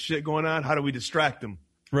bunch of shit going on. How do we distract them?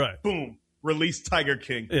 Right. Boom. Release Tiger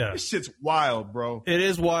King. Yeah. This shit's wild, bro. It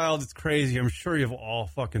is wild. It's crazy. I'm sure you've all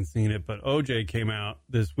fucking seen it, but OJ came out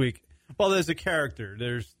this week. Well, there's a character.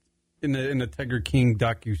 There's in the Tiger King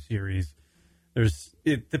docuseries,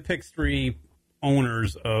 it depicts 3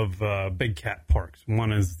 owners of big cat parks.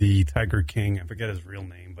 One is the Tiger King. I forget his real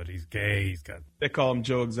name, but he's gay. They call him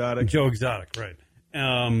Joe Exotic. Joe Exotic, right.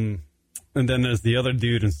 And then there's the other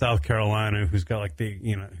dude in South Carolina who's got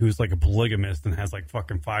who's like a polygamist and has like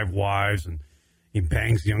fucking 5 wives, and he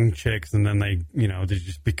bangs young chicks, and then they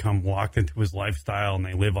just become locked into his lifestyle, and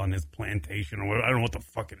they live on his plantation or whatever. I don't know what the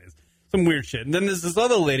fuck it is. Some weird shit. And then there's this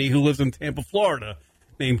other lady who lives in Tampa, Florida,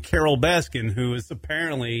 named Carol Baskin, who is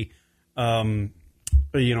apparently, a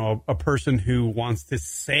person who wants to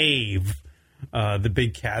save the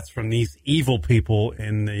big cats from these evil people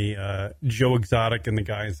in the Joe Exotic and the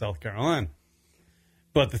guy in South Carolina.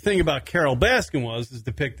 But the thing about Carol Baskin is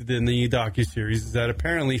depicted in the docuseries is that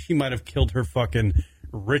apparently she might have killed her fucking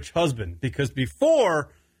rich husband, because before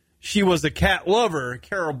she was a cat lover,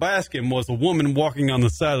 Carol Baskin was a woman walking on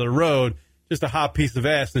the side of the road, just a hot piece of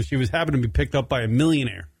ass, and she was happened to be picked up by a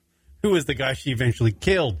millionaire, who is the guy she eventually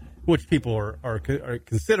killed, which people are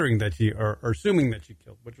considering that are assuming that she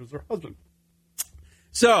killed, which was her husband.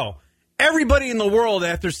 So everybody in the world,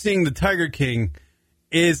 after seeing the Tiger King,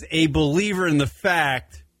 is a believer in the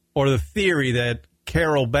fact or the theory that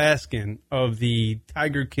Carol Baskin of the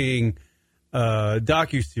Tiger King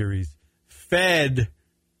docuseries fed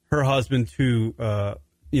her husband to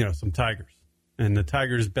some tigers, and the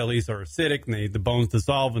tigers' bellies are acidic, and the bones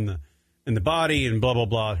dissolve in the body, and blah blah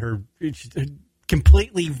blah. Her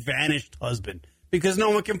completely vanished husband, because no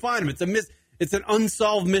one can find him. It's an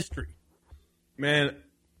unsolved mystery. Man,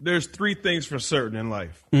 there's 3 things for certain in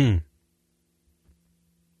life: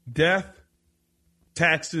 death,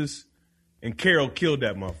 taxes, and Carol killed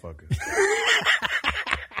that motherfucker.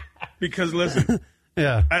 Because listen.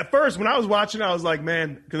 Yeah. At first, when I was watching, I was like,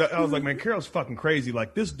 man, Carol's fucking crazy.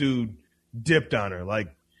 Like, this dude dipped on her. Like,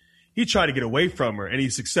 he tried to get away from her, and he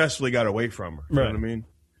successfully got away from her. You know what I mean?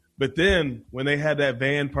 But then, when they had that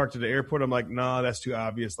van parked at the airport, I'm like, nah, that's too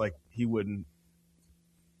obvious. Like, he wouldn't.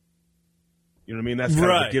 You know what I mean? That's kind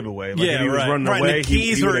of a giveaway. Like, if he was running away,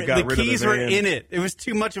 he would have got rid of the van. The keys were in it. It was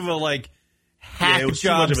too much of a, hack it was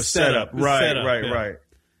job too much of a setup. Right.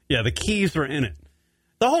 Yeah, the keys were in it.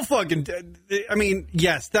 The whole fucking... I mean,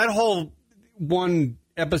 yes, that whole one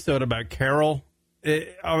episode about Carol,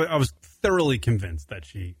 I was thoroughly convinced that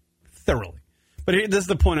she... Thoroughly. But this is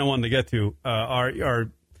the point I wanted to get to.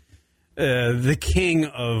 The king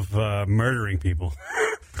of murdering people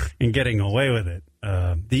and getting away with it.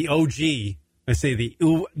 The OG... I say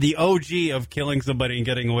the OG of killing somebody and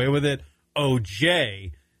getting away with it,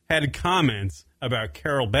 OJ, had comments about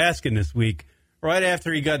Carol Baskin this week right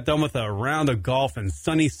after he got done with a round of golf in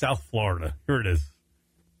sunny South Florida. Here it is.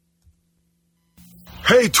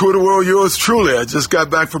 Hey, Twitter world, yours truly. I just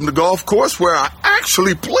got back from the golf course where I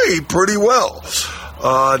actually played pretty well.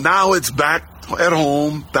 Now it's back at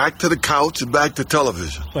home, back to the couch, and back to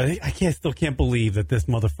television. But I still can't believe that this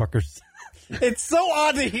motherfucker's... It's so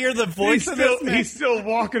odd to hear the voice of this man. He's still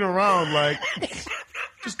walking around like,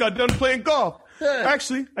 just got done playing golf.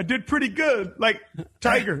 Actually, I did pretty good. Like,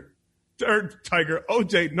 Tiger,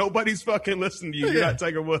 OJ, nobody's fucking listening to you. You're not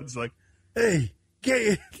Tiger Woods. Like, hey,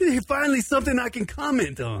 finally something I can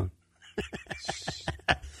comment on.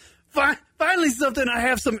 Finally something I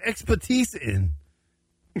have some expertise in.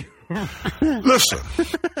 Listen.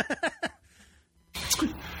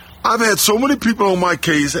 I've had so many people on my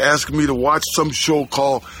case asking me to watch some show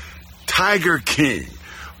called Tiger King.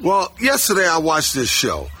 Well, yesterday I watched this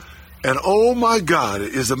show, and oh my God,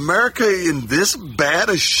 is America in this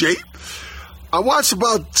bad a shape? I watched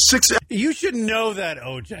about 6... You should know that,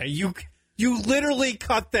 OJ. You literally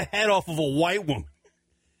cut the head off of a white woman.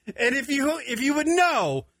 And if you would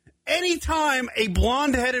know, anytime a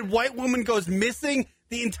blonde-headed white woman goes missing,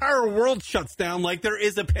 the entire world shuts down like there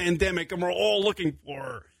is a pandemic and we're all looking for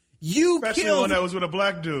her. Especially one that was with a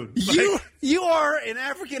black dude. You are an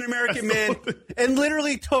African-American man and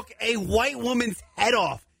literally took a white woman's head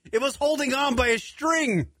off. It was holding on by a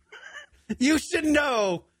string. You should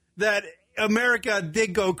know that America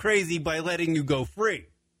did go crazy by letting you go free.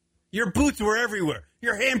 Your boots were everywhere.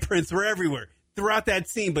 Your handprints were everywhere throughout that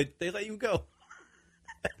scene, but they let you go.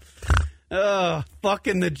 Oh,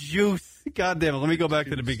 fucking the juice. God damn it. Let me go back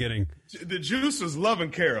to the beginning. The juice was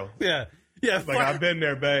loving Carol. Yeah. Like, I've been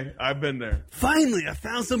there, babe. I've been there. Finally, I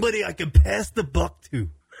found somebody I could pass the buck to.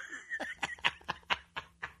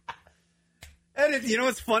 And you know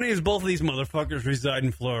what's funny is both of these motherfuckers reside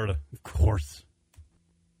in Florida. Of course.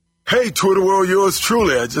 Hey, Twitter world, yours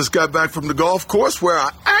truly. I just got back from the golf course where I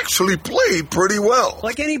actually played pretty well.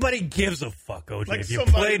 Like anybody gives a fuck, OJ. Like if you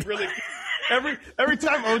played really... Every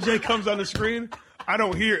time OJ comes on the screen, I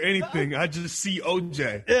don't hear anything. I just see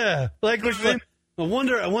OJ. Yeah. Like, I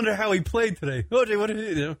wonder how he played today. OJ, what did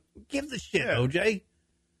he do? Give the shit, OJ.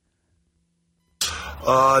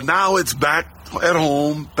 Now it's back at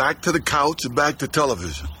home, back to the couch, and back to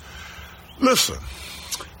television. Listen,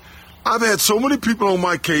 I've had so many people on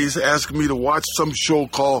my case asking me to watch some show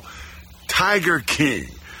called Tiger King.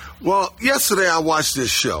 Well, yesterday I watched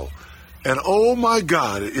this show, and oh my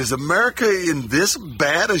God, is America in this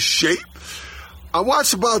bad a shape? I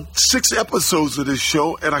watched about 6 episodes of this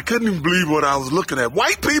show, and I couldn't even believe what I was looking at.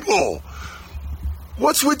 White people!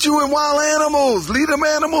 What's with you and wild animals? Leave them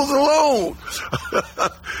animals alone.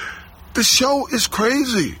 The show is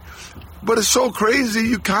crazy, but it's so crazy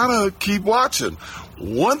you kind of keep watching.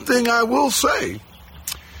 One thing I will say,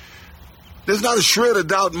 there's not a shred of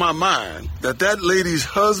doubt in my mind that lady's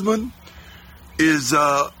husband is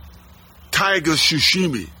Tiger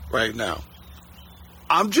Sashimi right now.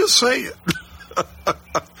 I'm just saying.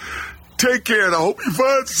 Take care, and I hope you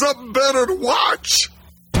find something better to watch.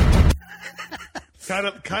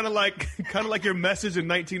 Kind of like your message in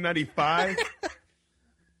 1995.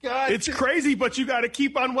 God, it's crazy, but you got to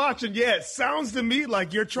keep on watching. Yeah, it sounds to me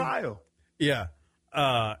like your trial. Yeah.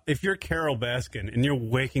 If you're Carol Baskin and you're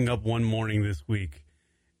waking up one morning this week,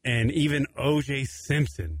 and even O.J.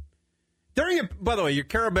 Simpson, by the way, you're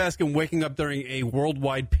Carol Baskin waking up during a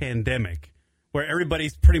worldwide pandemic where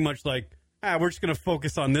everybody's pretty much like, we're just going to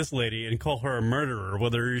focus on this lady and call her a murderer,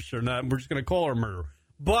 whether you're or not. We're just going to call her a murderer.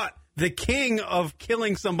 But the king of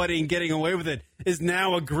killing somebody and getting away with it is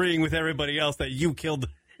now agreeing with everybody else that you killed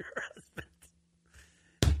your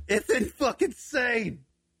husband. It's fucking insane.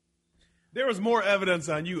 There was more evidence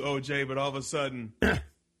on you, OJ, but all of a sudden,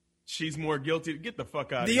 she's more guilty. Get the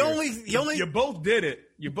fuck out of here. You both did it.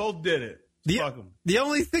 You both did it. Fuck them. The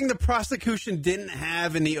only thing the prosecution didn't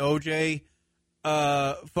have in the OJ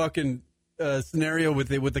scenario with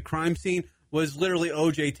the crime scene was literally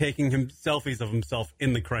OJ taking selfies of himself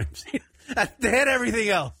in the crime scene. They had everything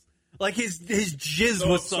else. Like his jizz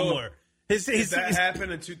was somewhere. If that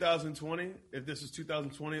happened in 2020, if this is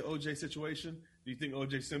 2020 OJ situation, do you think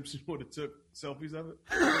OJ Simpson would have took selfies of it?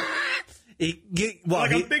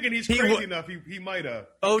 I'm thinking he's crazy enough. He might have.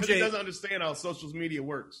 OJ he doesn't understand how social media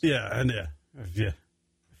works. Yeah,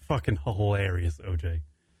 fucking hilarious, OJ.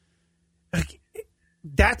 Like,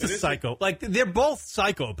 that's a psycho. Like, they're both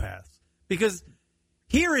psychopaths because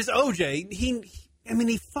here is OJ. He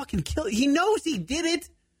fucking killed. He knows he did it.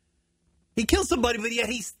 He killed somebody, but yet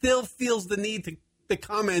he still feels the need to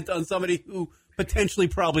comment on somebody who potentially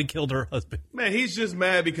probably killed her husband. Man, he's just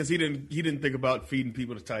mad because he didn't think about feeding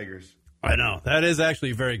people to tigers. I know. That is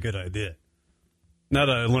actually a very good idea. Now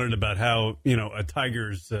that I learned about how, a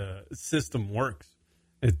tiger's system works,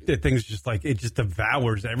 it things just like it just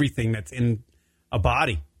devours everything that's in a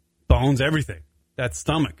body, bones, everything. That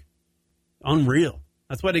stomach. Unreal.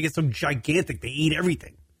 That's why they get so gigantic. They eat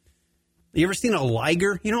everything. You ever seen a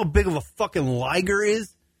liger? You know how big of a fucking liger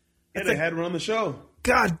is? Yeah, they had one on the show.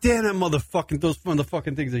 God damn that those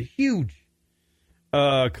motherfucking things are huge.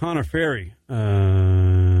 Connor Ferry.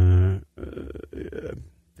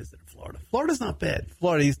 Visited Florida. Florida's not bad.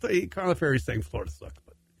 Connor Ferry's saying Florida sucks,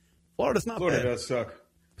 but Florida's not bad. Florida does suck.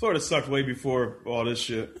 Florida sucked way before all this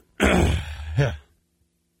shit. Yeah.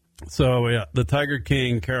 So, the Tiger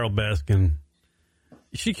King, Carol Baskin,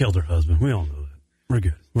 she killed her husband. We all know that. We're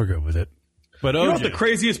good. We're good with it. But you know what the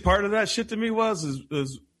craziest part of that shit to me was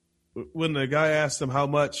when the guy asked him how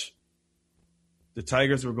much the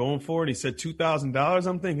Tigers were going for, and he said $2,000.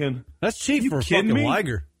 I'm thinking, that's cheap for a fucking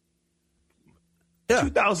liger. Yeah,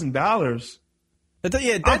 $2,000. I'm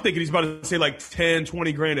thinking he's about to say like 10,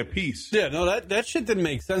 20 grand a piece. Yeah, no, that shit didn't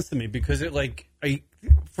make sense to me because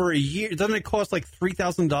for a year, doesn't it cost like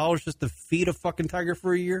 $3,000 just to feed a fucking tiger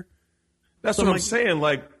for a year? That's what I'm saying.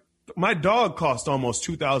 Like, my dog cost almost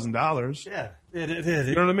 $2,000. Yeah, it is.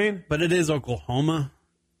 You know what I mean? But it is Oklahoma.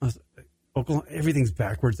 Everything's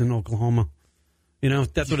backwards in Oklahoma.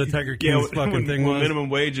 That's what a Tiger King's fucking thing was. Minimum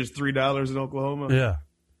wage is $3 in Oklahoma. Yeah.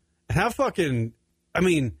 How fucking...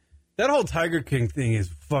 that whole Tiger King thing is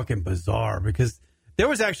fucking bizarre because there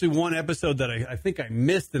was actually one episode that I think I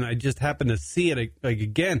missed and I just happened to see it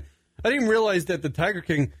again. I didn't realize that the Tiger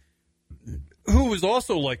King, who was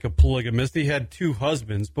also like a polygamist, he had two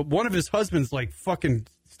husbands, but one of his husbands like fucking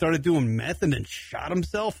started doing meth and then shot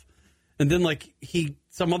himself. And then like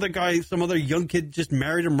some other young kid just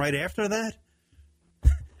married him right after that.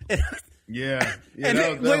 Yeah.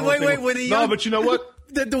 And wait. No, but you know what?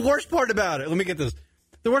 The worst part about it, let me get this.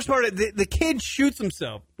 The worst part, the kid shoots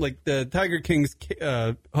himself. Like the Tiger King's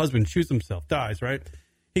husband shoots himself, dies, right?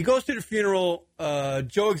 He goes to the funeral.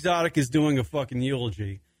 Joe Exotic is doing a fucking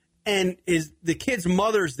eulogy. And the kid's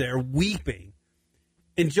mother's there weeping.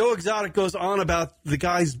 And Joe Exotic goes on about the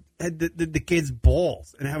kid's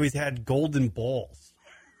balls and how he's had golden balls.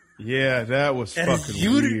 Yeah, that was fucking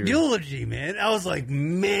weird. Eulogy, man. I was like,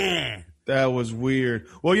 man. That was weird.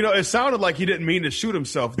 Well, it sounded like he didn't mean to shoot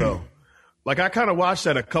himself, though. Like, I kind of watched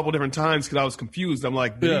that a couple different times because I was confused. I'm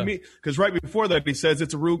like, did he mean? Because right before that, he says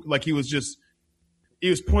it's a Ruger. Like, he was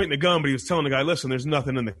pointing the gun, but he was telling the guy, listen, there's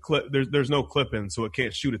nothing in the clip. There's no clip in, so it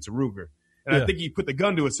can't shoot. It's a Ruger. And I think he put the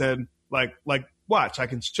gun to his head, like, watch, I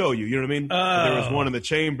can show you. You know what I mean? There was one in the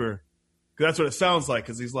chamber. Because that's what it sounds like.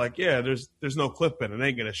 Because he's like, yeah, there's no clip in. It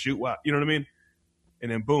ain't going to shoot. You know what I mean? And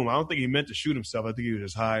then, boom. I don't think he meant to shoot himself. I think he was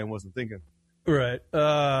just high and wasn't thinking. Right.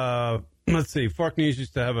 Let's see. Fark News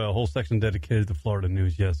used to have a whole section dedicated to Florida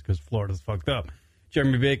news, yes, because Florida's fucked up.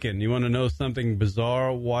 Jeremy Bacon, you want to know something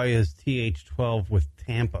bizarre? Why is TH12 with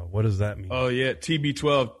Tampa? What does that mean? Oh, yeah.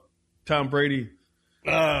 TB12. Tom Brady.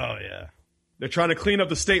 Oh, yeah. They're trying to clean up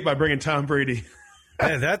the state by bringing Tom Brady.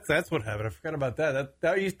 Yeah, that's what happened. I forgot about that.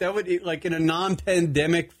 That would, like, in a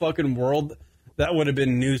non-pandemic fucking world, that would have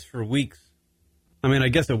been news for weeks. I mean, I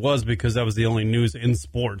guess it was because that was the only news in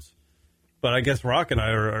sports. But I guess Rock and I,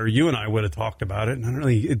 or you and I, would have talked about it, and I don't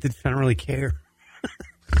really care.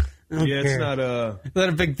 It's not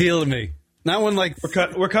a big deal to me. Not when like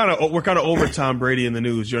we're kind of over Tom Brady in the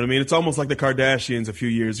news. You know what I mean? It's almost like the Kardashians a few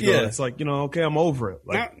years ago. Yeah. It's like, okay, I'm over it.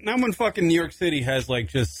 Like, not when fucking New York City has like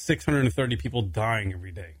just 630 people dying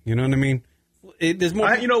every day. You know what I mean? There's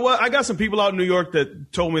more. You know what? I got some people out in New York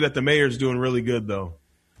that told me that the mayor's doing really good though.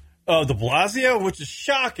 Oh, De Blasio, which is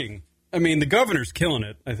shocking. I mean, the governor's killing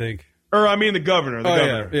it, I think. The governor.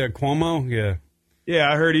 Yeah, Cuomo, yeah.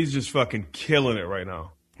 Yeah, I heard he's just fucking killing it right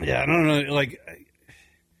now. Yeah, I don't know, like,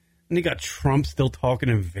 and you got Trump still talking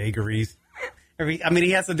in vagaries. He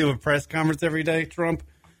has to do a press conference every day, Trump,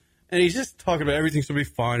 and he's just talking about everything's going to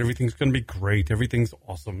be fine, everything's going to be great, everything's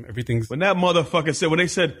awesome, everything's... When that motherfucker said, when they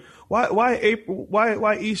said, why April,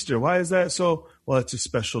 why Easter, why is that so... Well, it's a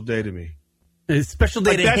special day to me. A special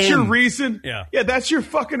day Like, to that's him. your reason? Yeah. That's your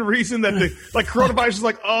fucking reason that coronavirus is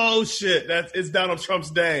like, oh shit, it's Donald Trump's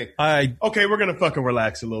day. Okay, we're gonna fucking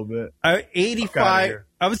relax a little bit. 85.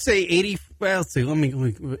 I would say 80. Well, let's see.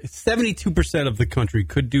 72% of the country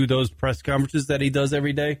could do those press conferences that he does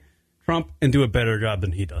every day, Trump, and do a better job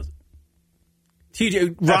than he does.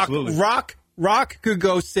 Rock could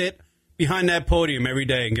go sit behind that podium every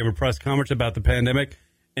day and give a press conference about the pandemic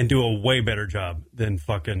and do a way better job than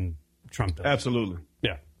fucking Trump does. Absolutely.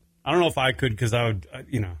 Yeah. I don't know if I could, because I would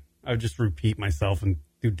just repeat myself and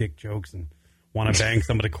do dick jokes and want to bang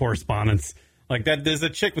some of the correspondents. Like that, there's a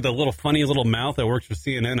chick with a little funny little mouth that works for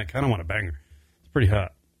CNN. I kind of want to bang her. It's pretty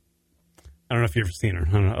hot. I don't know if you've ever seen her.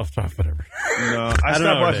 I don't know. I'll stop, whatever. No, I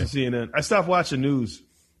stopped watching CNN. I stopped watching news.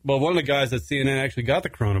 Well, one of the guys at CNN actually got the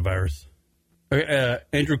coronavirus.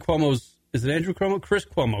 Andrew Cuomo's, is it Andrew Cuomo? Chris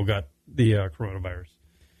Cuomo got the coronavirus.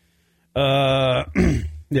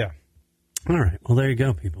 Yeah. All right. Well, there you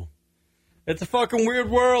go, people. It's a fucking weird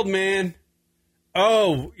world, man.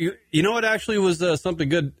 Oh, you know what actually was something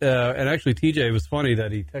good? And actually, TJ, it was funny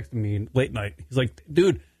that he texted me late night. He's like,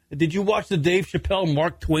 dude, did you watch the Dave Chappelle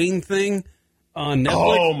Mark Twain thing on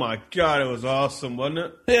Netflix? Oh, my God. It was awesome, wasn't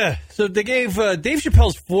it? Yeah. So they gave Dave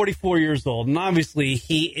Chappelle's 44 years old, and obviously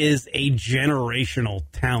he is a generational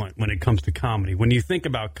talent when it comes to comedy. When you think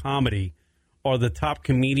about comedy, or the top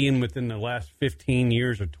comedian within the last 15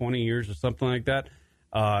 years or 20 years or something like that,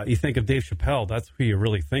 you think of Dave Chappelle. That's who you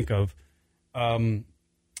really think of. And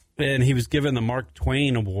he was given the Mark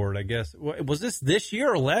Twain Award, I guess. Was this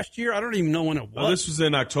year or last year? I don't even know when it was. Oh, this was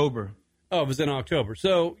in October. Oh, it was in October.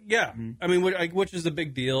 So, yeah. I mean, which is a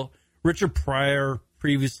big deal. Richard Pryor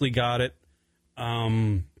previously got it.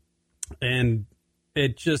 And I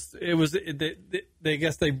guess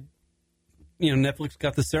Netflix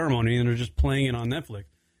got the ceremony and they're just playing it on Netflix.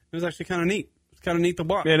 It was actually kind of neat. It's kind of neat to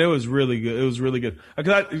watch. Man, it was really good. It was really good.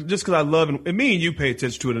 Because I love it. And me and you pay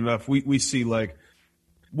attention to it enough. We see, like,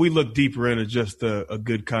 we look deeper into just a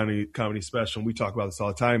good comedy special. We talk about this all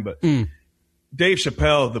the time. But Dave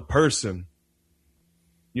Chappelle, the person,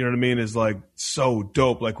 you know what I mean, is like so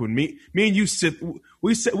dope. Like when me and you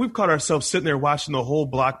we've caught ourselves sitting there watching the whole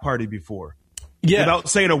block party before. Yeah. Without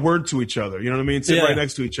saying a word to each other. You know what I mean? Sitting right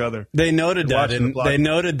next to each other. They noted that in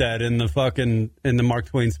the Mark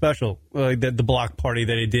Twain special. The block party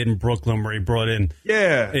that he did in Brooklyn where he brought in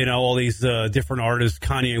all these different artists,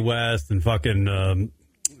 Kanye West and fucking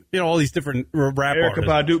all these different rap Erykah artists.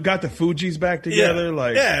 Badu got the Fugees back together.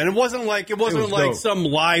 And it wasn't like dope. some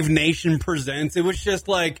Live Nation presents. It was just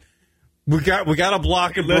like we got a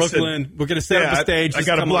block in Brooklyn. We're gonna set up the stage. I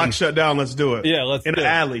got a block shut down. Let's do it. Yeah, let's in do an it.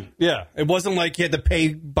 alley. Yeah, it wasn't like you had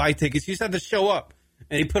to buy tickets. You just had to show up,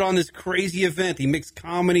 and he put on this crazy event. He mixed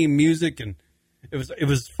comedy and music, and it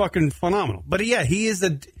was fucking phenomenal. But yeah, he's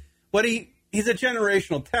a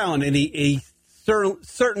generational talent, and he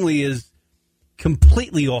certainly is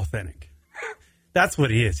completely authentic. That's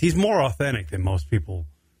what he is. He's more authentic than most people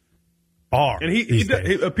are.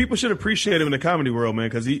 And people should appreciate him in the comedy world, man,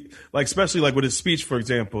 because he, like, especially like with his speech, for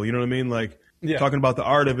example, you know what I mean? Like talking about the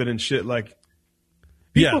art of it and shit. Like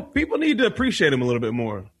people need to appreciate him a little bit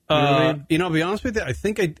more. You know what I mean? To be honest with you, I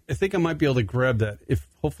think I might be able to grab that if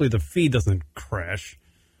hopefully the feed doesn't crash.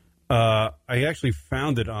 I actually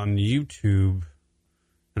found it on YouTube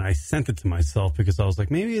and I sent it to myself because I was like,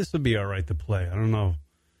 maybe this would be all right to play. I don't know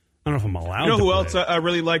if I'm allowed to. You know who else I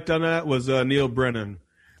really liked on that was Neil Brennan.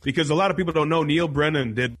 Because a lot of people don't know Neil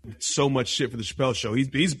Brennan did so much shit for the Chappelle Show.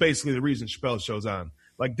 He's basically the reason Chappelle Show's on.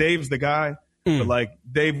 Like, Dave's the guy, but like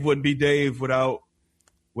Dave wouldn't be Dave without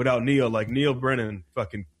Neil. Like, Neil Brennan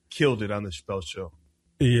fucking killed it on the Chappelle Show.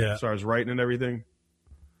 Yeah, as far as writing and everything.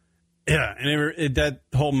 Yeah, and that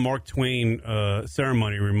whole Mark Twain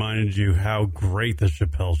ceremony reminded you how great the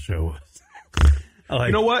Chappelle Show was.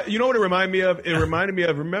 You know what? You know what it reminded me of? It reminded me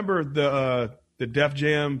of, remember the Def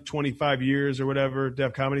Jam 25 years or whatever,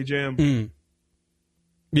 Def Comedy Jam?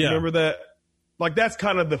 Yeah. Remember that? Like, that's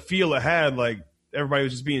kind of the feel it had. Like, everybody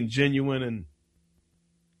was just being genuine and...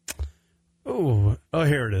 Oh,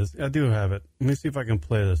 here it is. I do have it. Let me see if I can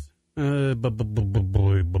play this.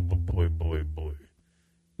 Boy.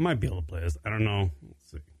 Might be able to play this. I don't know. Let's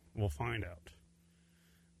see. We'll find out.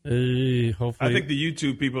 Hopefully. I think the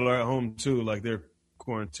YouTube people are at home, too. Like, they're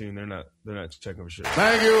quarantined. They're not checking for shit.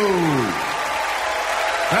 Thank you.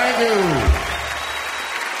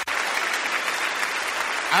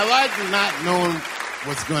 I like not knowing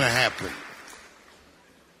what's going to happen.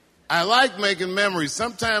 I like making memories.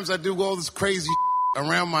 Sometimes I do all this crazy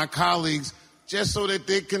around my colleagues just so that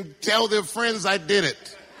they can tell their friends I did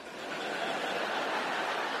it.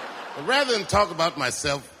 But rather than talk about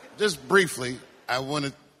myself, just briefly, I want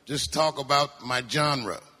to just talk about my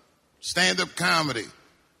genre. Stand-up comedy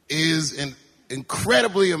is an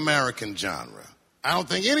incredibly American genre. I don't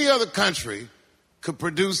think any other country could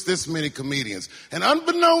produce this many comedians. And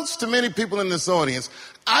unbeknownst to many people in this audience,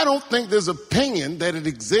 I don't think there's opinion that it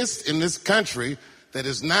exists in this country that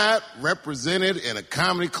is not represented in a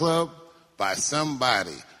comedy club by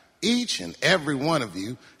somebody. Each and every one of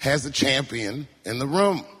you has a champion in the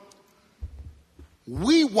room.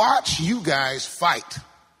 We watch you guys fight,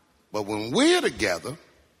 but when we're together,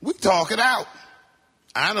 we talk it out.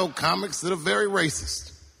 I know comics that are very racist.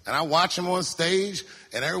 And I watch them on stage,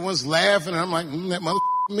 and everyone's laughing, and I'm like, that mother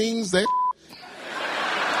means that.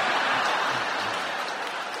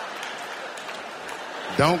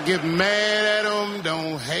 Don't get mad at them.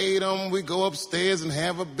 Don't hate them. We go upstairs and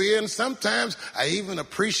have a beer, and sometimes I even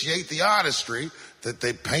appreciate the artistry that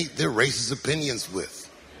they paint their racist opinions with.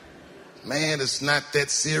 Man, it's not that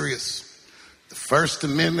serious. The First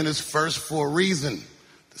Amendment is first for a reason.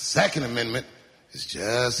 The Second Amendment is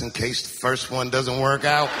just in case the first one doesn't work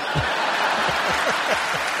out.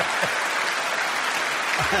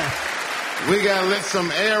 We gotta let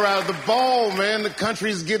some air out of the ball, man. The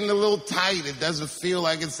country's getting a little tight. It doesn't feel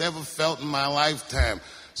like it's ever felt in my lifetime.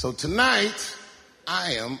 So tonight,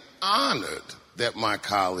 I am honored that my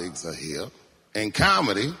colleagues are here in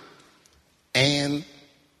comedy and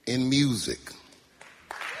in music.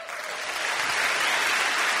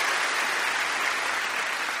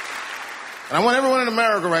 And I want everyone in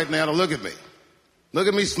America right now to look at me. Look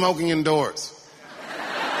at me smoking indoors.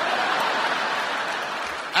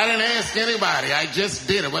 I didn't ask anybody. I just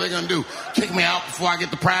did it. What are they going to do? Kick me out before I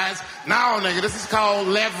get the prize? No, nigga, this is called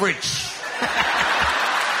leverage.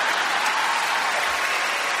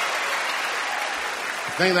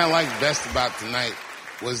 The thing that I liked best about tonight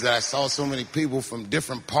was that I saw so many people from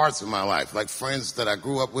different parts of my life, like friends that I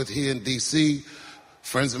grew up with here in D.C.,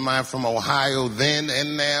 friends of mine from Ohio then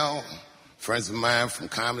and now, friends of mine from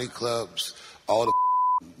comedy clubs, all the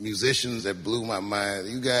musicians that blew my mind.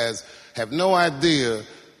 You guys have no idea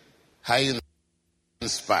how you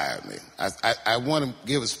inspired me. I want to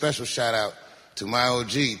give a special shout out to my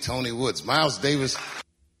OG, Tony Woods. Miles Davis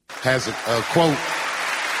has a quote.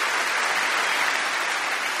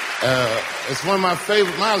 It's one of my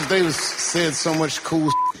favorite. Miles Davis said so much cool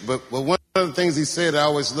shit, but one of the things he said I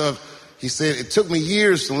always loved, he said, it took me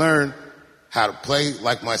years to learn how to play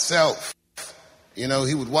like myself. You know,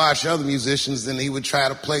 he would watch other musicians, and he would try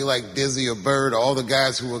to play like Dizzy or Bird, or all the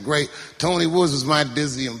guys who were great. Tony Woods was my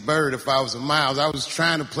Dizzy and Bird if I was a Miles. I was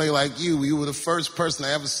trying to play like you. You were the first person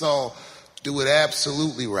I ever saw do it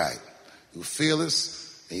absolutely right. You were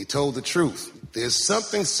fearless, and you told the truth. There's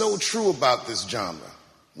something so true about this genre,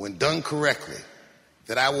 when done correctly,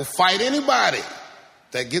 that I will fight anybody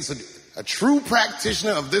that gets a true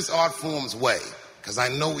practitioner of this art form's way, because I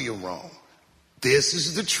know you're wrong. This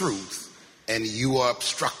is the truth, and you are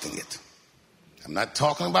obstructing it. I'm not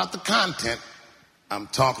talking about the content. I'm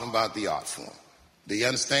talking about the art form. Do you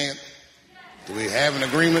understand? Do we have an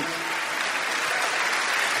agreement?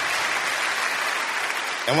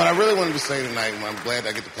 And what I really wanted to say tonight, and I'm glad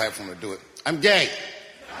I get the platform to do it, I'm gay.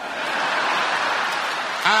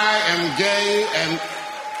 I am gay, and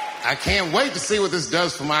I can't wait to see what this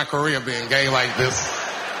does for my career, being gay like this.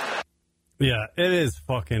 Yeah, it is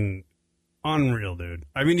fucking unreal, dude.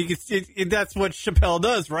 I mean, you can see that's what Chappelle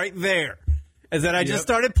does right there. Is that I just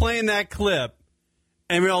started playing that clip,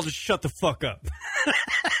 and we all just shut the fuck up.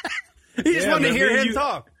 You just wanted to hear him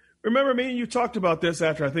talk. Remember, me and you talked about this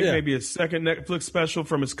after, I think, maybe a second Netflix special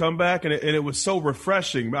from his comeback, and it was so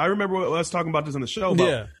refreshing. I remember us talking about this on the show,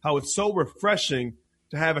 about how it's so refreshing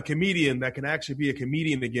to have a comedian that can actually be a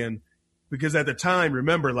comedian again, because at the time,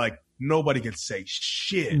 remember, like, nobody could say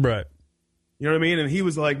shit. Right. You know what I mean? And he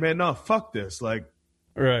was like, man, no, fuck this. Like,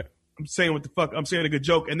 right. I'm saying what the fuck. I'm saying a good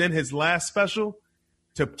joke. And then his last special,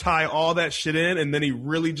 to tie all that shit in, and then he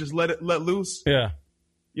really just let loose. Yeah.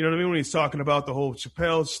 You know what I mean? When he's talking about the whole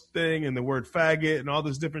Chappelle thing and the word faggot and all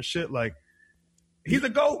this different shit. Like, he's a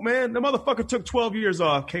GOAT, man. The motherfucker took 12 years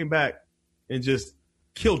off, came back, and just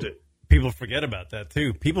killed it. People forget about that,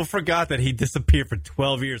 too. People forgot that he disappeared for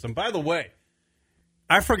 12 years. And by the way,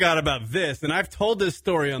 I forgot about this, and I've told this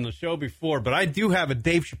story on the show before, but I do have a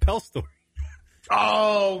Dave Chappelle story.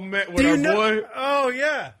 Oh, man. With our boy? Oh,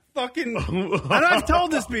 yeah. Fucking. And I've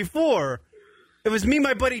told this before. It was me and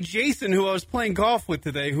my buddy Jason, who I was playing golf with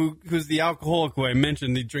today, who's the alcoholic who I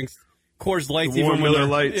mentioned. He drinks Coors Lights. The warm Miller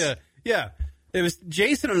Lights. Yeah. It was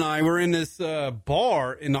Jason and I were in this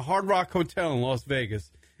bar in the Hard Rock Hotel in Las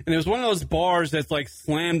Vegas. And it was one of those bars that's like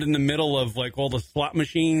slammed in the middle of like all the slot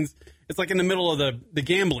machines. It's like in the middle of the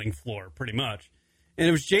gambling floor, pretty much. And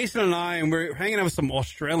it was Jason and I, and we're hanging out with some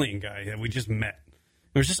Australian guy that we just met.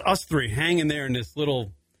 It was just us three hanging there in this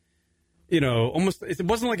little, almost, it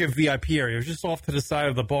wasn't like a VIP area. It was just off to the side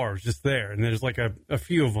of the bar. It was just there. And there's like a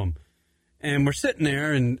few of them. And we're sitting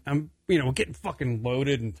there, and I'm, we're getting fucking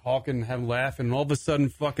loaded and talking and having laughing. And all of a sudden,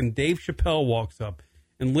 fucking Dave Chappelle walks up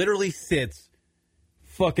and literally sits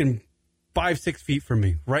fucking 5-6 feet from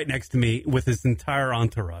me, right next to me with his entire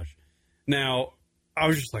entourage. Now, I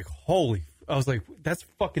was just like, I was like, that's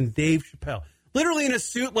fucking Dave Chappelle. Literally in a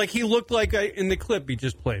suit like he looked like in the clip he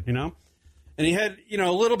just played, And he had,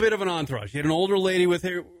 a little bit of an entourage. He had an older lady with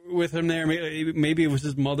him there. Maybe it was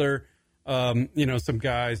his mother, some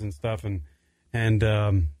guys and stuff. And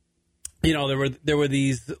there were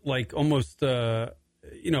these like almost,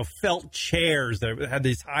 felt chairs that had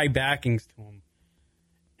these high backings to them.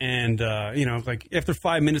 And, like after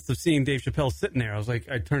 5 minutes of seeing Dave Chappelle sitting there, I was like,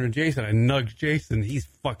 I turned to Jason, I nudged Jason.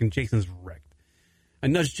 Jason's wrecked. I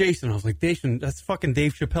nudged Jason. I was like, Jason, that's fucking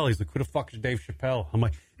Dave Chappelle. He's like, who the fuck is Dave Chappelle? I'm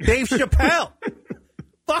like, Dave Chappelle!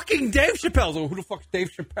 Fucking Dave Chappelle. So who the fuck is Dave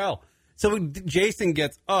Chappelle? So Jason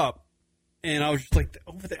gets up, and I was just like,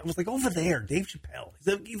 over there. I was like, over there, Dave Chappelle.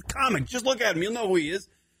 He's a comic. Just look at him. You'll know who he is.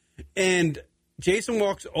 And Jason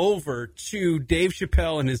walks over to Dave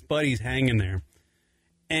Chappelle and his buddies hanging there.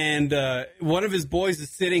 And one of his boys is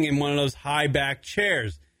sitting in one of those high back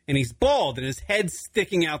chairs, and he's bald, and his head's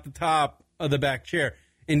sticking out the top of the back chair.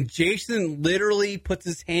 And Jason literally puts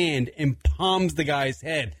his hand and palms the guy's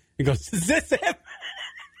head and goes, is this him?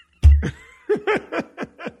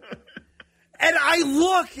 And I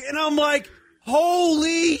look, and I'm like,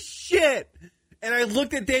 holy shit. And I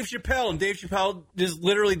looked at Dave Chappelle, and Dave Chappelle, just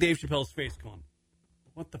literally Dave Chappelle's face going,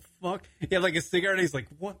 what the fuck? He had like a cigarette, and he's like,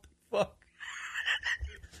 what the fuck?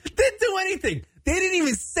 Didn't do anything. They didn't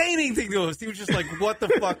even say anything to us. He was just like, what the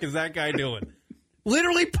fuck is that guy doing?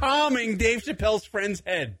 Literally palming Dave Chappelle's friend's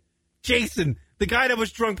head. Jason, the guy that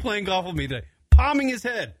was drunk playing golf with me today, palming his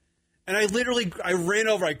head. And I ran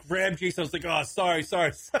over, I grabbed Jason. I was like, oh, sorry.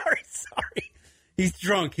 He's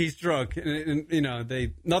drunk.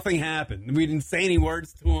 And nothing happened. We didn't say any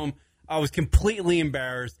words to him. I was completely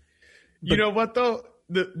embarrassed. You know what, though?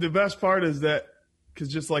 The best part is that, because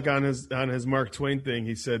just like on his Mark Twain thing,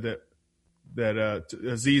 he said that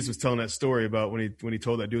Aziz was telling that story about when he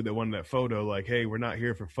told that dude that wanted that photo, like, hey, we're not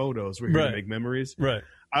here for photos, we're here to make memories. Right.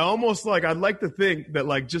 I'd like to think that,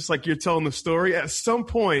 like, just like you're telling the story, at some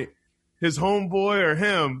point his homeboy or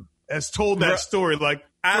him has told that story. Like,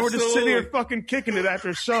 we're just sitting here fucking kicking it after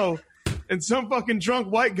a show, and some fucking drunk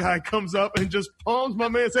white guy comes up and just palms my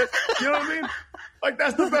man's head. You know what I mean? Like,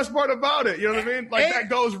 that's the best part about it. You know what I mean? Like, that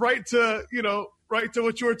goes right to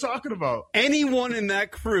what you were talking about. Anyone in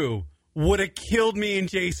that crew would have killed me and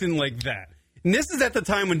Jason like that. And this is at the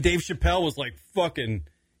time when Dave Chappelle was like fucking.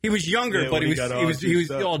 He was younger, but he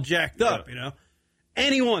was all jacked up,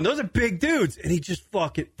 Anyone, those are big dudes, and he just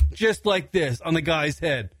fucking just like this on the guy's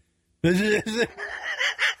head. And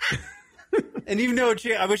even though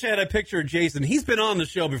I wish I had a picture of Jason, he's been on the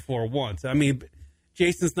show before once. I mean,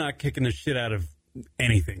 Jason's not kicking the shit out of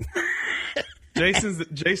anything. Jason's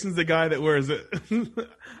the guy that wears it.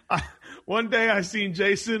 One day I seen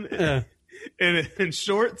Jason in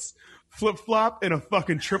shorts, flip-flop, and a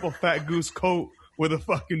fucking triple fat goose coat with a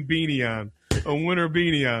fucking beanie on, a winter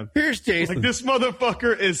beanie on. Here's Jason. Like, this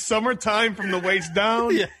motherfucker is summertime from the waist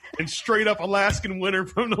down and straight up Alaskan winter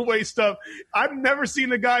from the waist up. I've never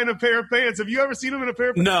seen a guy in a pair of pants. Have you ever seen him in a pair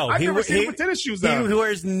of pants? No. I've never seen him with tennis shoes on. He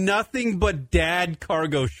wears nothing but dad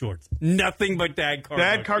cargo shorts. Nothing but dad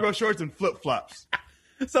cargo shorts and flip-flops.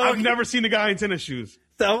 So I've never seen a guy in tennis shoes.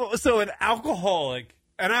 So an alcoholic,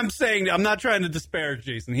 and I'm not trying to disparage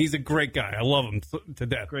Jason. He's a great guy. I love him to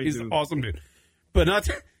death. He's an awesome dude. But not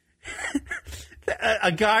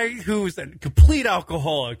a guy who's a complete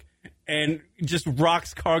alcoholic and just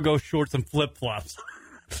rocks cargo shorts and flip-flops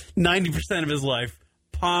 90% of his life,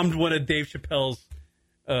 palmed one of Dave Chappelle's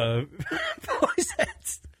voice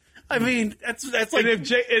heads. I mean, that's like...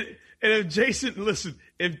 And if Jason, listen,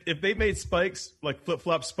 if they made spikes, like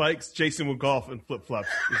flip-flop spikes, Jason would golf in flip-flops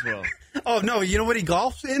as well. Oh, no, you know what he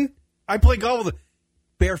golfs in? I play golf with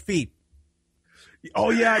bare feet.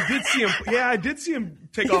 Oh, yeah, I did see him. Yeah, I did see him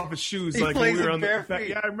take off his shoes. He like plays when we were with on bare the feet.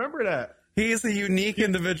 Yeah, I remember that. He is a unique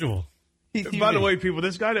individual. By the way, people,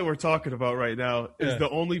 this guy that we're talking about right now is the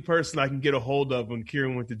only person I can get a hold of when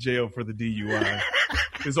Kieran went to jail for the DUI.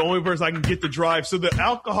 He's the only person I can get to drive. So the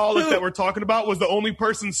alcoholic that we're talking about was the only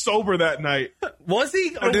person sober that night. Was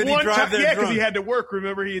he? Or did he drive there Yeah, because drunk? he had to work.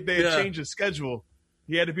 Remember, they had changed his schedule.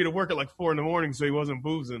 He had to be to work at like 4 a.m, so he wasn't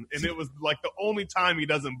boozing. And it was like the only time he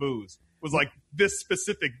doesn't booze was like this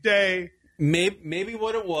specific day. maybe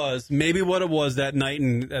what it was that night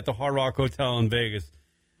at the Hard Rock Hotel in Vegas,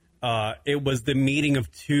 it was the meeting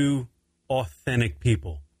of two authentic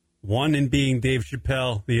people. One in being Dave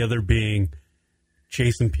Chappelle, the other being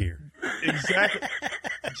Jason Pierre. Exactly.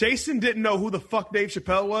 Jason didn't know who the fuck Dave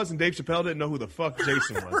Chappelle was, and Dave Chappelle didn't know who the fuck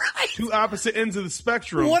Jason was. Right. Two opposite ends of the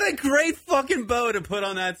spectrum. What a great fucking bow to put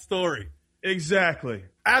on that story. Exactly.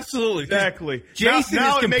 Absolutely. Exactly. Jason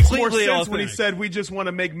now is it makes more completely sense when he authentic. said we just want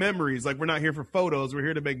to make memories. Like, we're not here for photos. We're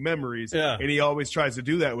here to make memories. Yeah. And he always tries to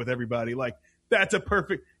do that with everybody. Like, that's a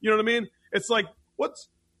perfect, you know what I mean? It's like, well,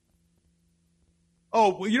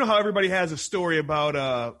 you know how everybody has a story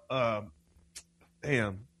about,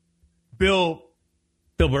 Bill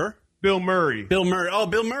Burr? Bill Murray. Bill Murray. Oh,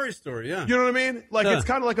 Bill Murray's story, yeah. You know what I mean? Like, Yeah. it's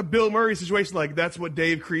kind of like a Bill Murray situation. Like, that's what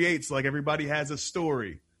Dave creates. Like, everybody has a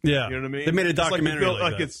story. Yeah. You know what I mean? They made a It's like the documentary Bill,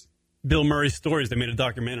 like that. it's Bill Murray's stories. They made a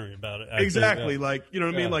documentary about it. Actually, exactly yeah. like, you know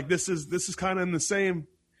what I mean? Yeah. Like, this is kind of in the same.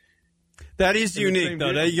 That is in the unique, same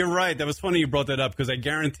though. vehicle. You're right. That was funny you brought that up because I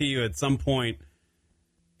guarantee you at some point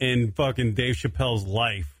in fucking Dave Chappelle's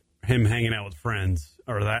life, him hanging out with friends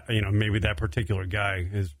or that, maybe that particular guy,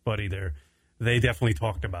 his buddy there, they definitely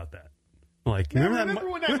talked about that. Like, Remember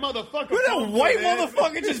when that motherfucker? Remember that palmed white my head?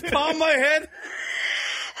 motherfucker just palmed my head?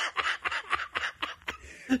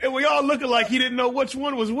 And we all looking like he didn't know which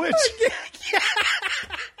one was which.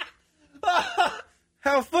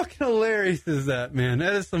 How fucking hilarious is that, man?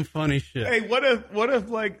 That is some funny shit. Hey, what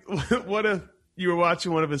if you were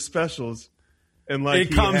watching one of his specials and like It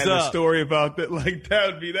he comes had a up. story about that? Like,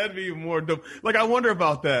 that'd be even more dope. Like, I wonder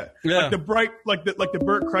about that. Yeah. Like the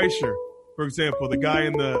Bert Kreischer, for example, the guy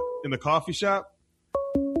in the coffee shop.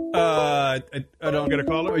 I don't You got a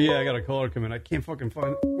caller? Oh, yeah, I got a caller coming. I can't fucking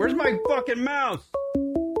find. Where's my fucking mouse?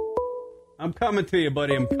 I'm coming to you,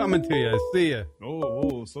 buddy. I'm coming to you. I see you.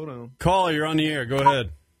 Oh, slow down. Caller, you're on the air. Go ahead.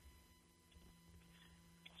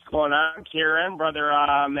 What's going on, Kieran, brother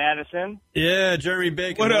Madison? Yeah, Jeremy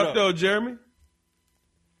Bacon. What up, though, Jeremy?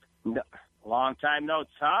 No, long time no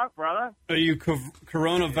talk, brother. Are you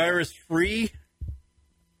coronavirus free?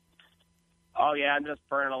 Oh, yeah, I'm just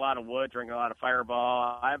burning a lot of wood, drinking a lot of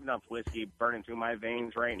Fireball. I have enough whiskey burning through my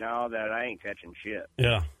veins right now that I ain't catching shit.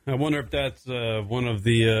 Yeah. I wonder if that's one of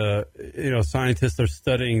the, scientists are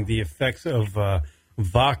studying the effects of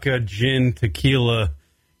vodka, gin, tequila,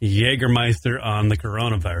 Jägermeister on the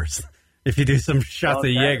coronavirus. If you do some shots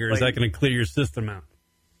of Jaeger, is that going to clear your system out?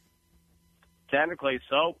 Technically,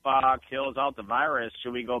 soap kills out the virus.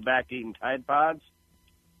 Should we go back to eating Tide Pods?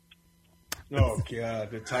 Oh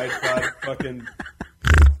God, the Tide Pod fucking.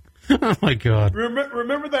 Oh my God!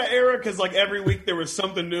 Remember that era? Because like every week there was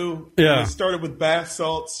something new. Yeah. It started with bath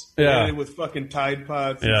salts. Yeah. And ended with fucking Tide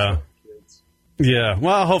Pods. Yeah. Yeah.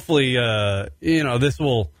 Well, hopefully, this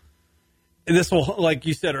will, like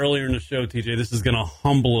you said earlier in the show, TJ, this is going to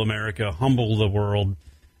humble America, humble the world.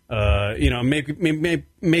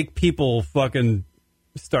 Make people fucking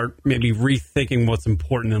start maybe rethinking what's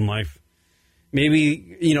important in life.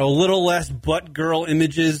 Maybe, a little less butt girl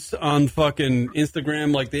images on fucking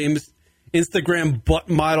Instagram, like the Instagram butt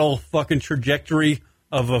model fucking trajectory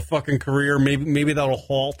of a fucking career. Maybe that'll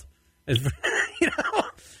halt.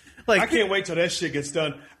 I can't wait till that shit gets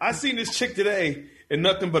done. I seen this chick today in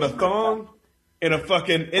nothing but a thong and a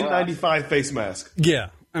fucking N95 face mask.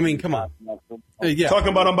 Yeah. I mean, come on. Yeah. Talking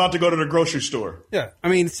about I'm about to go to the grocery store. Yeah. I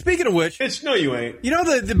mean, speaking of which. Bitch, no, you ain't. You know,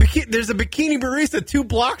 there's a bikini barista 2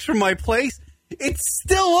 blocks from my place. It's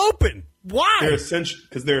still open. Why? They're essential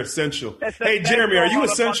because they're essential. It's Hey, essential, Jeremy, are you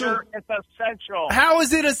essential? motherfucker. It's essential. How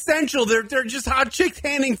is it essential? They're just hot chicks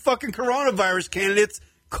handing fucking coronavirus candidates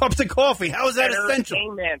cups of coffee. How is that essential?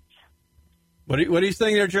 Entertainment. What are you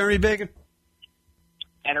saying there, Jeremy Bacon?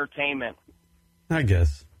 Entertainment. I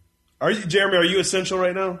guess. Jeremy, are you essential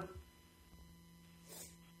right now?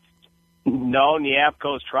 No,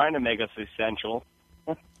 Nyapko's trying to make us essential.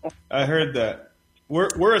 I heard that.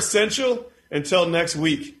 We're essential until next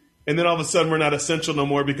week, and then all of a sudden we're not essential no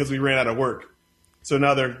more because we ran out of work. So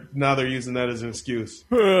now they're using that as an excuse.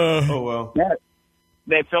 Oh well. Yeah.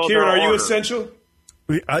 They filled Kieran, their are you order. essential?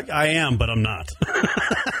 I am, but I'm not.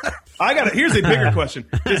 Here's a bigger question.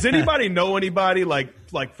 Does anybody know anybody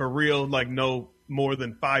like for real, like know more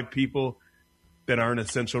than 5 people that aren't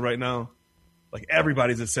essential right now? Like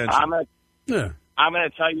everybody's essential. I'm gonna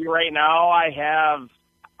tell you right now,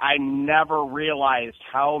 I never realized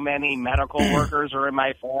how many medical workers are in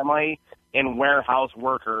my family and warehouse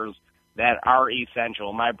workers that are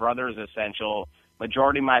essential. My brother's essential.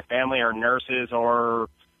 Majority of my family are nurses or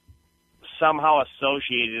somehow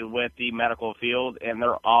associated with the medical field, and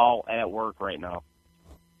they're all at work right now.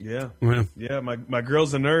 Yeah. Yeah. Yeah. My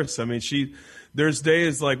girl's a nurse. I mean, there's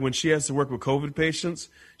days like when she has to work with COVID patients,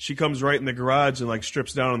 she comes right in the garage and like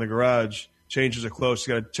strips down in the garage, changes her clothes. She's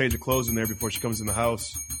got to change her clothes in there before she comes in the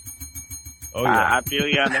house. Oh, yeah. I feel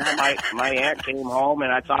you on that. My aunt came home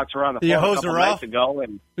and I talked to her on the phone You a hose couple her nights off? ago.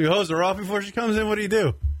 And You hose her off before she comes in? What do you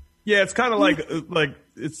do? Yeah. It's kind of like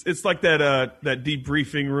it's like that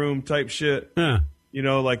debriefing room type shit. Yeah. You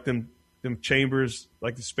know, like them chambers,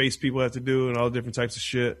 like the space people have to do, and all the different types of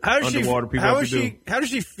shit. How does underwater people have to do. How does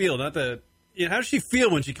she feel? How does she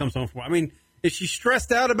feel when she comes home from work? I mean, is she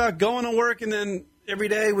stressed out about going to work and then every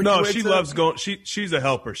day when No, she she wakes up? loves going. She's a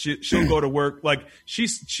helper. She'll go to work. Like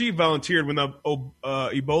she volunteered when the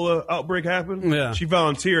Ebola outbreak happened. Yeah. She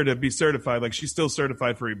volunteered to be certified. Like she's still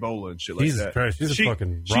certified for Ebola and shit like Jesus that. Christ, she's a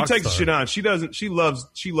fucking She rock takes the star. shit on. She doesn't. She loves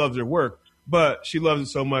her work, but she loves it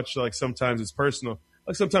so much. Like sometimes it's personal.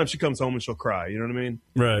 Like sometimes she comes home and she'll cry. You know what I mean?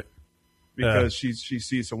 Right. Because she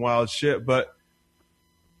sees some wild shit. But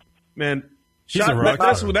man, She's a rock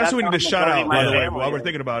that's star. what we need to shout out. By the way, family. while we're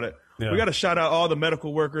thinking about it, Yeah. we got to shout out all the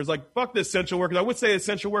medical workers. Like fuck the essential workers. I would say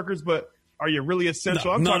essential workers, but are you really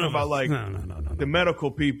essential? No, I'm none talking of about us. like No. the medical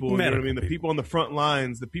people. You know what I Medical mean? The people on the front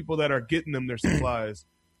lines, the people that are getting them their supplies.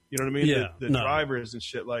 You know what I mean? Yeah, the no. drivers and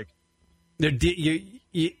shit. Like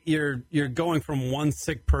You're going from one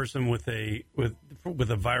sick person with a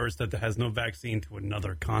virus that has no vaccine to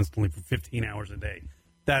another constantly for 15 hours a day.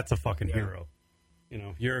 That's a fucking hero. You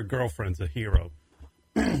know, your girlfriend's a hero.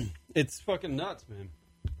 It's fucking nuts, man.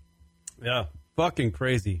 Yeah, fucking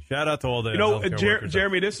crazy. Shout out to all the healthcare workers.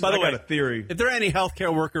 Jeremy, this is By the way, got a theory. if there are any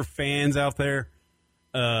healthcare worker fans out there,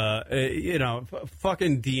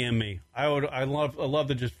 fucking DM me. I love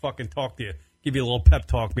to just fucking talk to you, give you a little pep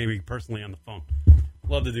talk, maybe personally on the phone.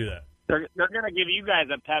 Love to do that. they're going to give you guys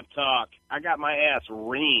a pep talk. I got my ass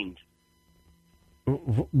reamed.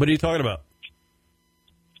 What are you talking about?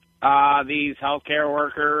 These healthcare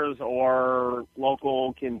workers or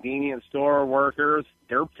local convenience store workers,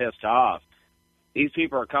 they're pissed off. These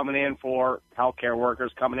people are coming in for healthcare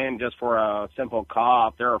workers coming in just for a simple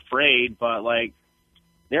cough. They're afraid, but like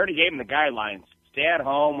they already gave them the guidelines. Stay at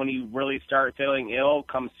home. When you really start feeling ill,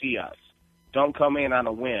 come see us. Don't come in on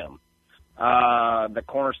a whim. The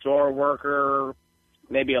corner store worker,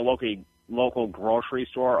 maybe a local grocery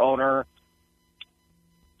store owner.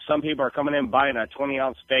 Some people are coming in buying a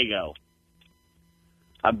 20-ounce Faygo,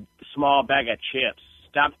 a small bag of chips.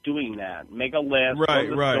 Stop doing that. Make a list. Right, go to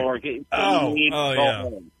the right. store, get what you need, go yeah.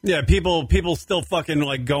 home. Yeah, people still fucking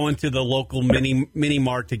like going to the local mini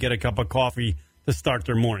mart to get a cup of coffee to start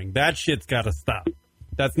their morning. That shit's got to stop.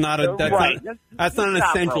 That's not an Stop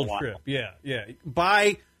essential for a while. trip. Yeah.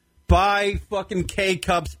 Buy fucking K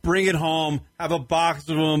cups, bring it home, have a box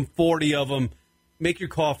of them, 40 of them, make your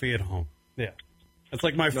coffee at home. Yeah. That's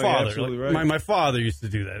like my you're father. absolutely Like, right. my father used to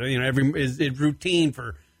do that. You know, his routine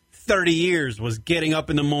for 30 years was getting up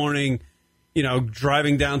in the morning, you know,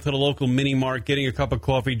 driving down to the local mini mart, getting a cup of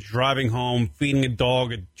coffee, driving home, feeding a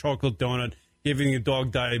dog a chocolate donut, giving the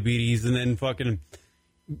dog diabetes, and then fucking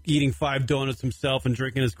eating 5 donuts himself and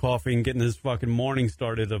drinking his coffee and getting his fucking morning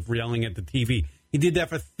started of yelling at the TV. He did that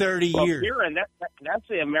for 30 Well, years. Kieran, that's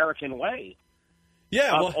the American way.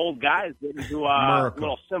 Yeah, Us well, old guys get into a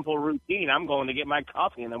little simple routine. I'm going to get my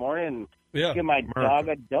coffee in the morning and yeah, give my dog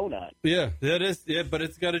a donut. yeah, that is, yeah, but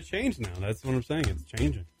it's got to change now. That's what I'm saying. It's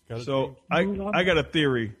changing. It's gotta So I got a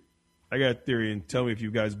theory. And tell me if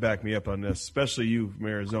you guys back me up on this, especially you from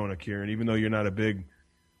Arizona, Kieran, even though you're not a big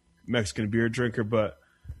Mexican beer drinker. But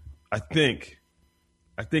I think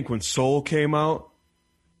when Sol came out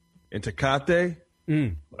and Tecate,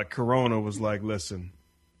 like Corona was like, listen,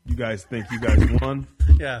 you guys think you guys won?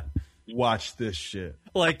 yeah. Watch this shit.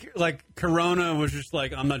 Like Corona was just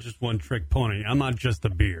like, I'm not just one trick pony. I'm not just a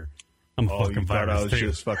beer. I'm a Oh, fucking you thought I virus was too.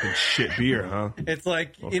 just fucking shit beer, huh? It's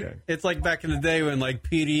like Okay. it's like back in the day when like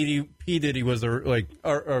P Diddy was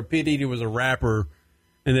or P Diddy was a rapper,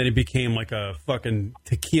 and then he became like a fucking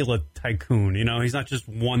tequila tycoon. You know, he's not just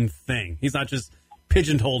one thing. He's not just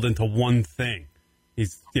pigeonholed into one thing.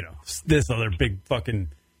 He's, you know, this other big fucking,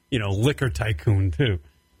 you know, liquor tycoon too.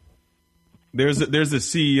 There's the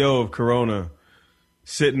CEO of Corona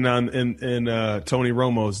sitting in Tony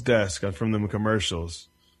Romo's desk from them commercials,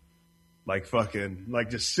 like fucking, like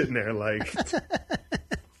just sitting there, like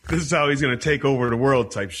this is how he's gonna take over the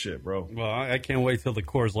world, type shit, bro. Well, I can't wait till the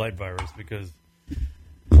Coors Light virus because,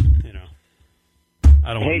 you know,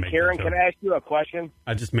 I don't want to Hey, make Kieran, that can joke. I ask you a question?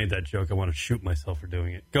 I just made that joke. I want to shoot myself for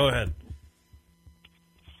doing it. Go ahead.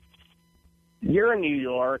 You're in New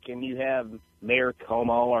York and you have Mayor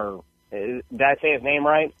Cuomo, or did I say his name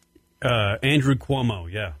right? Andrew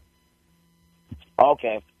Cuomo, yeah.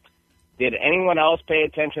 Okay. Did anyone else pay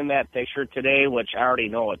attention to that picture today, which I already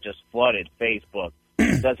know it just flooded Facebook?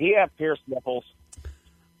 Does he have pierced nipples?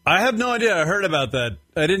 I have no idea. I heard about that.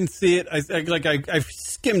 I didn't see it. I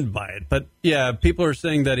skimmed by it. But, yeah, people are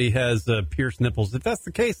saying that he has pierced nipples. If that's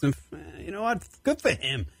the case, then, you know what? Good for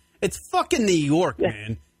him. It's fucking New York,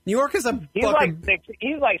 man. New York is a he's fucking...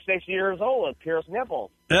 He's like 60 years old with pierced nipples.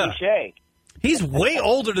 Yeah. Shake. He's way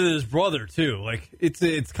older than his brother, too. Like,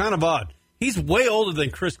 it's kind of odd. He's way older than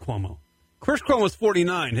Chris Cuomo. Chris Cuomo's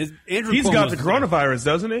 49. He's Cuomo's got the coronavirus,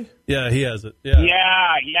 doesn't he? Yeah, he has it. Yeah,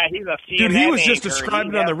 he's a CNN dude. He was just anchor.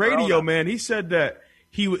 describing it on the radio, man. He said that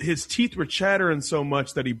his teeth were chattering so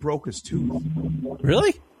much that he broke his tooth.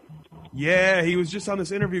 Really? Yeah, he was just on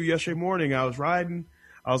this interview yesterday morning. I was riding.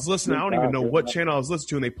 I was listening. I don't even know what channel I was listening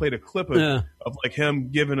to, and they played a clip of like him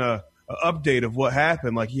giving a update of what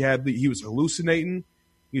happened. Like he was hallucinating.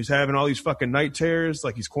 He was having all these fucking night terrors,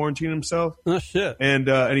 like he's quarantining himself. Oh, shit. And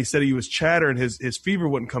he said he was chattering. His fever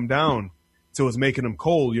wouldn't come down, so it was making him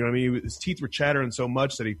cold. You know what I mean? His teeth were chattering so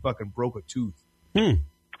much that he fucking broke a tooth.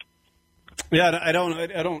 Yeah,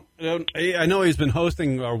 I know he's been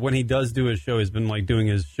hosting, or when he does do his show, he's been like doing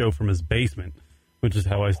his show from his basement, which is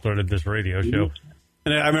how I started this radio show.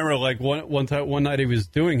 And I remember like one night he was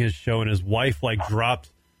doing his show, and his wife like dropped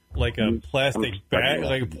like a plastic bag,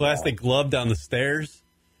 like a plastic glove down the stairs.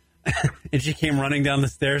 And she came running down the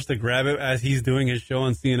stairs to grab it as he's doing his show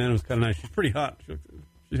on CNN. It was kind of nice. She's pretty hot.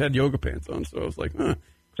 She had yoga pants on, so I was like,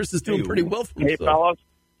 Chris is doing pretty well for himself. Hey, fellas.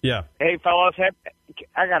 Yeah. Hey, fellas.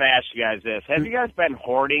 I got to ask you guys this. Have you guys been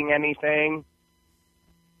hoarding anything?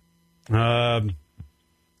 No.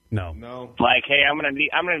 Like, hey, I'm gonna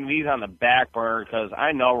need these on the back burner because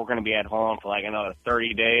I know we're gonna be at home for like another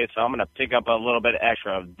 30 days, so I'm gonna pick up a little bit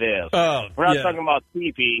extra of this. Oh, we're not talking about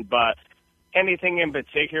TP, but anything in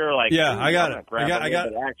particular, like I got it. I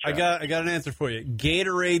got an answer for you.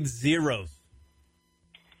 Gatorade Zeros.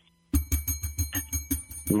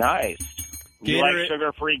 Nice. You like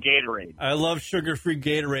sugar-free Gatorade? I love sugar-free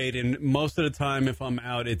Gatorade, and most of the time, if I'm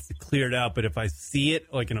out, it's cleared out. But if I see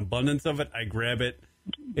it, like an abundance of it, I grab it.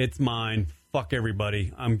 It's mine. Fuck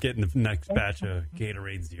everybody. I'm getting the next batch of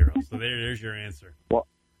Gatorade Zero. So there's your answer. Well,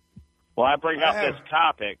 I bring up this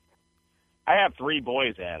topic. I have 3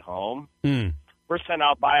 boys at home. We're sitting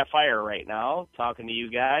out by a fire right now, talking to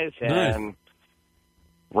you guys, and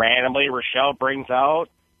randomly Rochelle brings out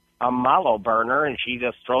a mallow burner, and she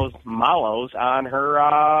just throws mallows on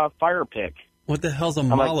her fire pick. What the hell's a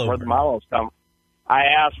mallow? Like, where the mallows come? I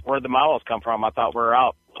asked where the mallows come from. I thought we were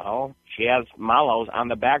out. Well, she has mallows on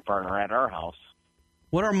the back burner at our house.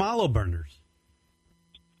 What are mallow burners?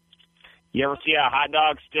 You ever see a hot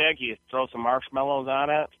dog stick? You throw some marshmallows on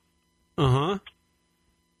it.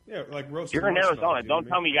 Yeah, like roasted. You're in Arizona. Don't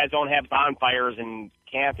tell me you guys don't have bonfires and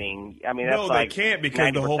camping. I mean, that's no, like they can't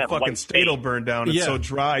because the whole fucking state will burn down. It's so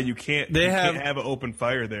dry you can't. They can't have an open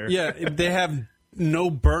fire there. Yeah, they have no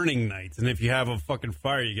burning nights, and if you have a fucking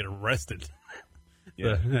fire, you get arrested.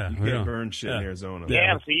 You can't burn shit in Arizona.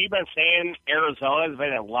 Yeah, so you've been saying Arizona's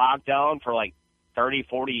been in lockdown for like 30,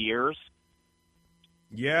 40 years?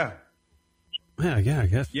 Yeah. Yeah, I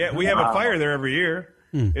guess. Yeah, we have a fire there every year.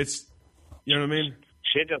 It's, you know what I mean?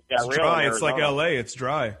 Shit just got real. Dry. It's like L.A. It's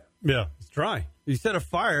dry. Yeah, it's dry. You set a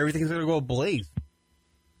fire, everything's going to go ablaze.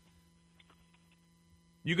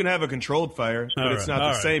 You can have a controlled fire, but it's not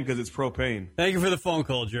the same because it's propane. Thank you for the phone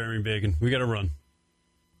call, Jeremy Bacon. We got to run.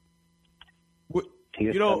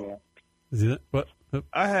 You know, is he that? What?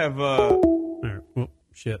 I have. All right. Well,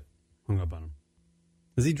 shit. Hung up on him.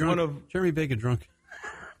 Is he drunk? Jeremy Bacon drunk?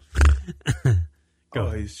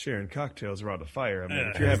 He's sharing cocktails around a fire. I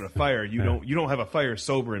mean, if you're having a fire, you don't have a fire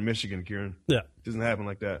sober in Michigan, Kieran. Yeah, it doesn't happen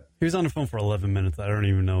like that. He was on the phone for 11 minutes. I don't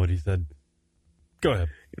even know what he said. Go ahead.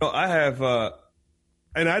 You know, I have,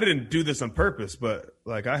 and I didn't do this on purpose, but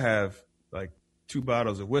like I have like 2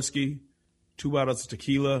 bottles of whiskey, 2 bottles of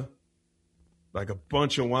tequila, like a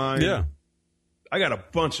bunch of wine. Yeah, I got a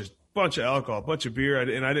bunch of alcohol, a bunch of beer,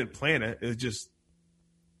 and I didn't plan it. It's just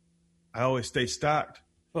I always stay stocked.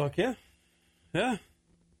 Fuck yeah.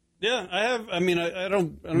 Yeah, I have. I mean, I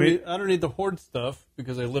don't need the hoard stuff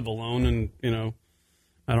because I live alone, and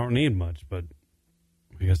I don't need much. But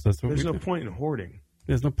I guess that's what. There's no point in hoarding.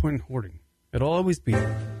 There's no point in hoarding. It'll always be.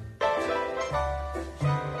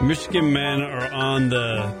 Michigan men are on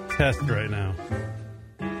the test right now.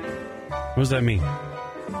 What does that mean?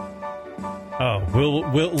 Oh,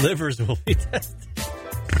 will livers will be tested.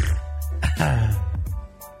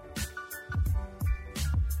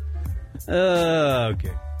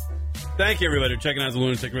 Okay. Thank you, everybody, for checking out the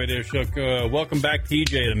Lunatic Radio Show. Welcome back,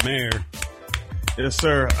 TJ the Mayor. Yes,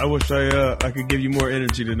 sir. I wish I could give you more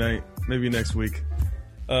energy tonight. Maybe next week.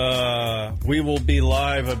 We will be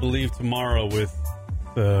live, I believe, tomorrow with,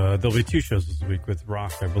 there'll be 2 shows this week with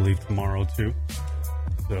Rock, I believe, tomorrow, too.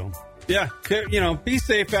 So, yeah, be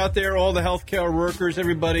safe out there, all the healthcare workers,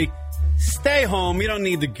 everybody. Stay home. You don't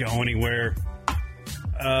need to go anywhere.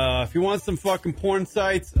 If you want some fucking porn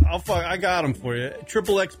sites, I got them for you.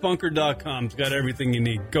 XXXBunker.com's got everything you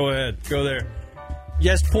need. Go ahead. Go there.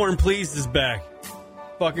 Yes, Porn Please is back.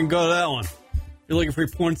 Fucking go to that one. If you're looking for your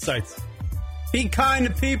porn sites. Be kind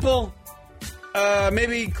to people.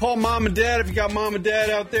 Maybe call mom and dad if you got mom and dad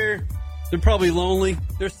out there. They're probably lonely.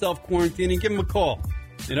 They're self-quarantining. Give them a call.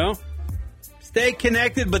 Stay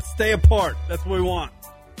connected, but stay apart. That's what we want.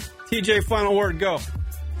 TJ, final word, go.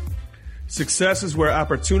 Success is where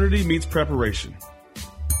opportunity meets preparation.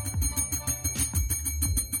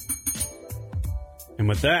 And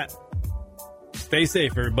with that, stay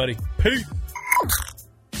safe, everybody. Peace.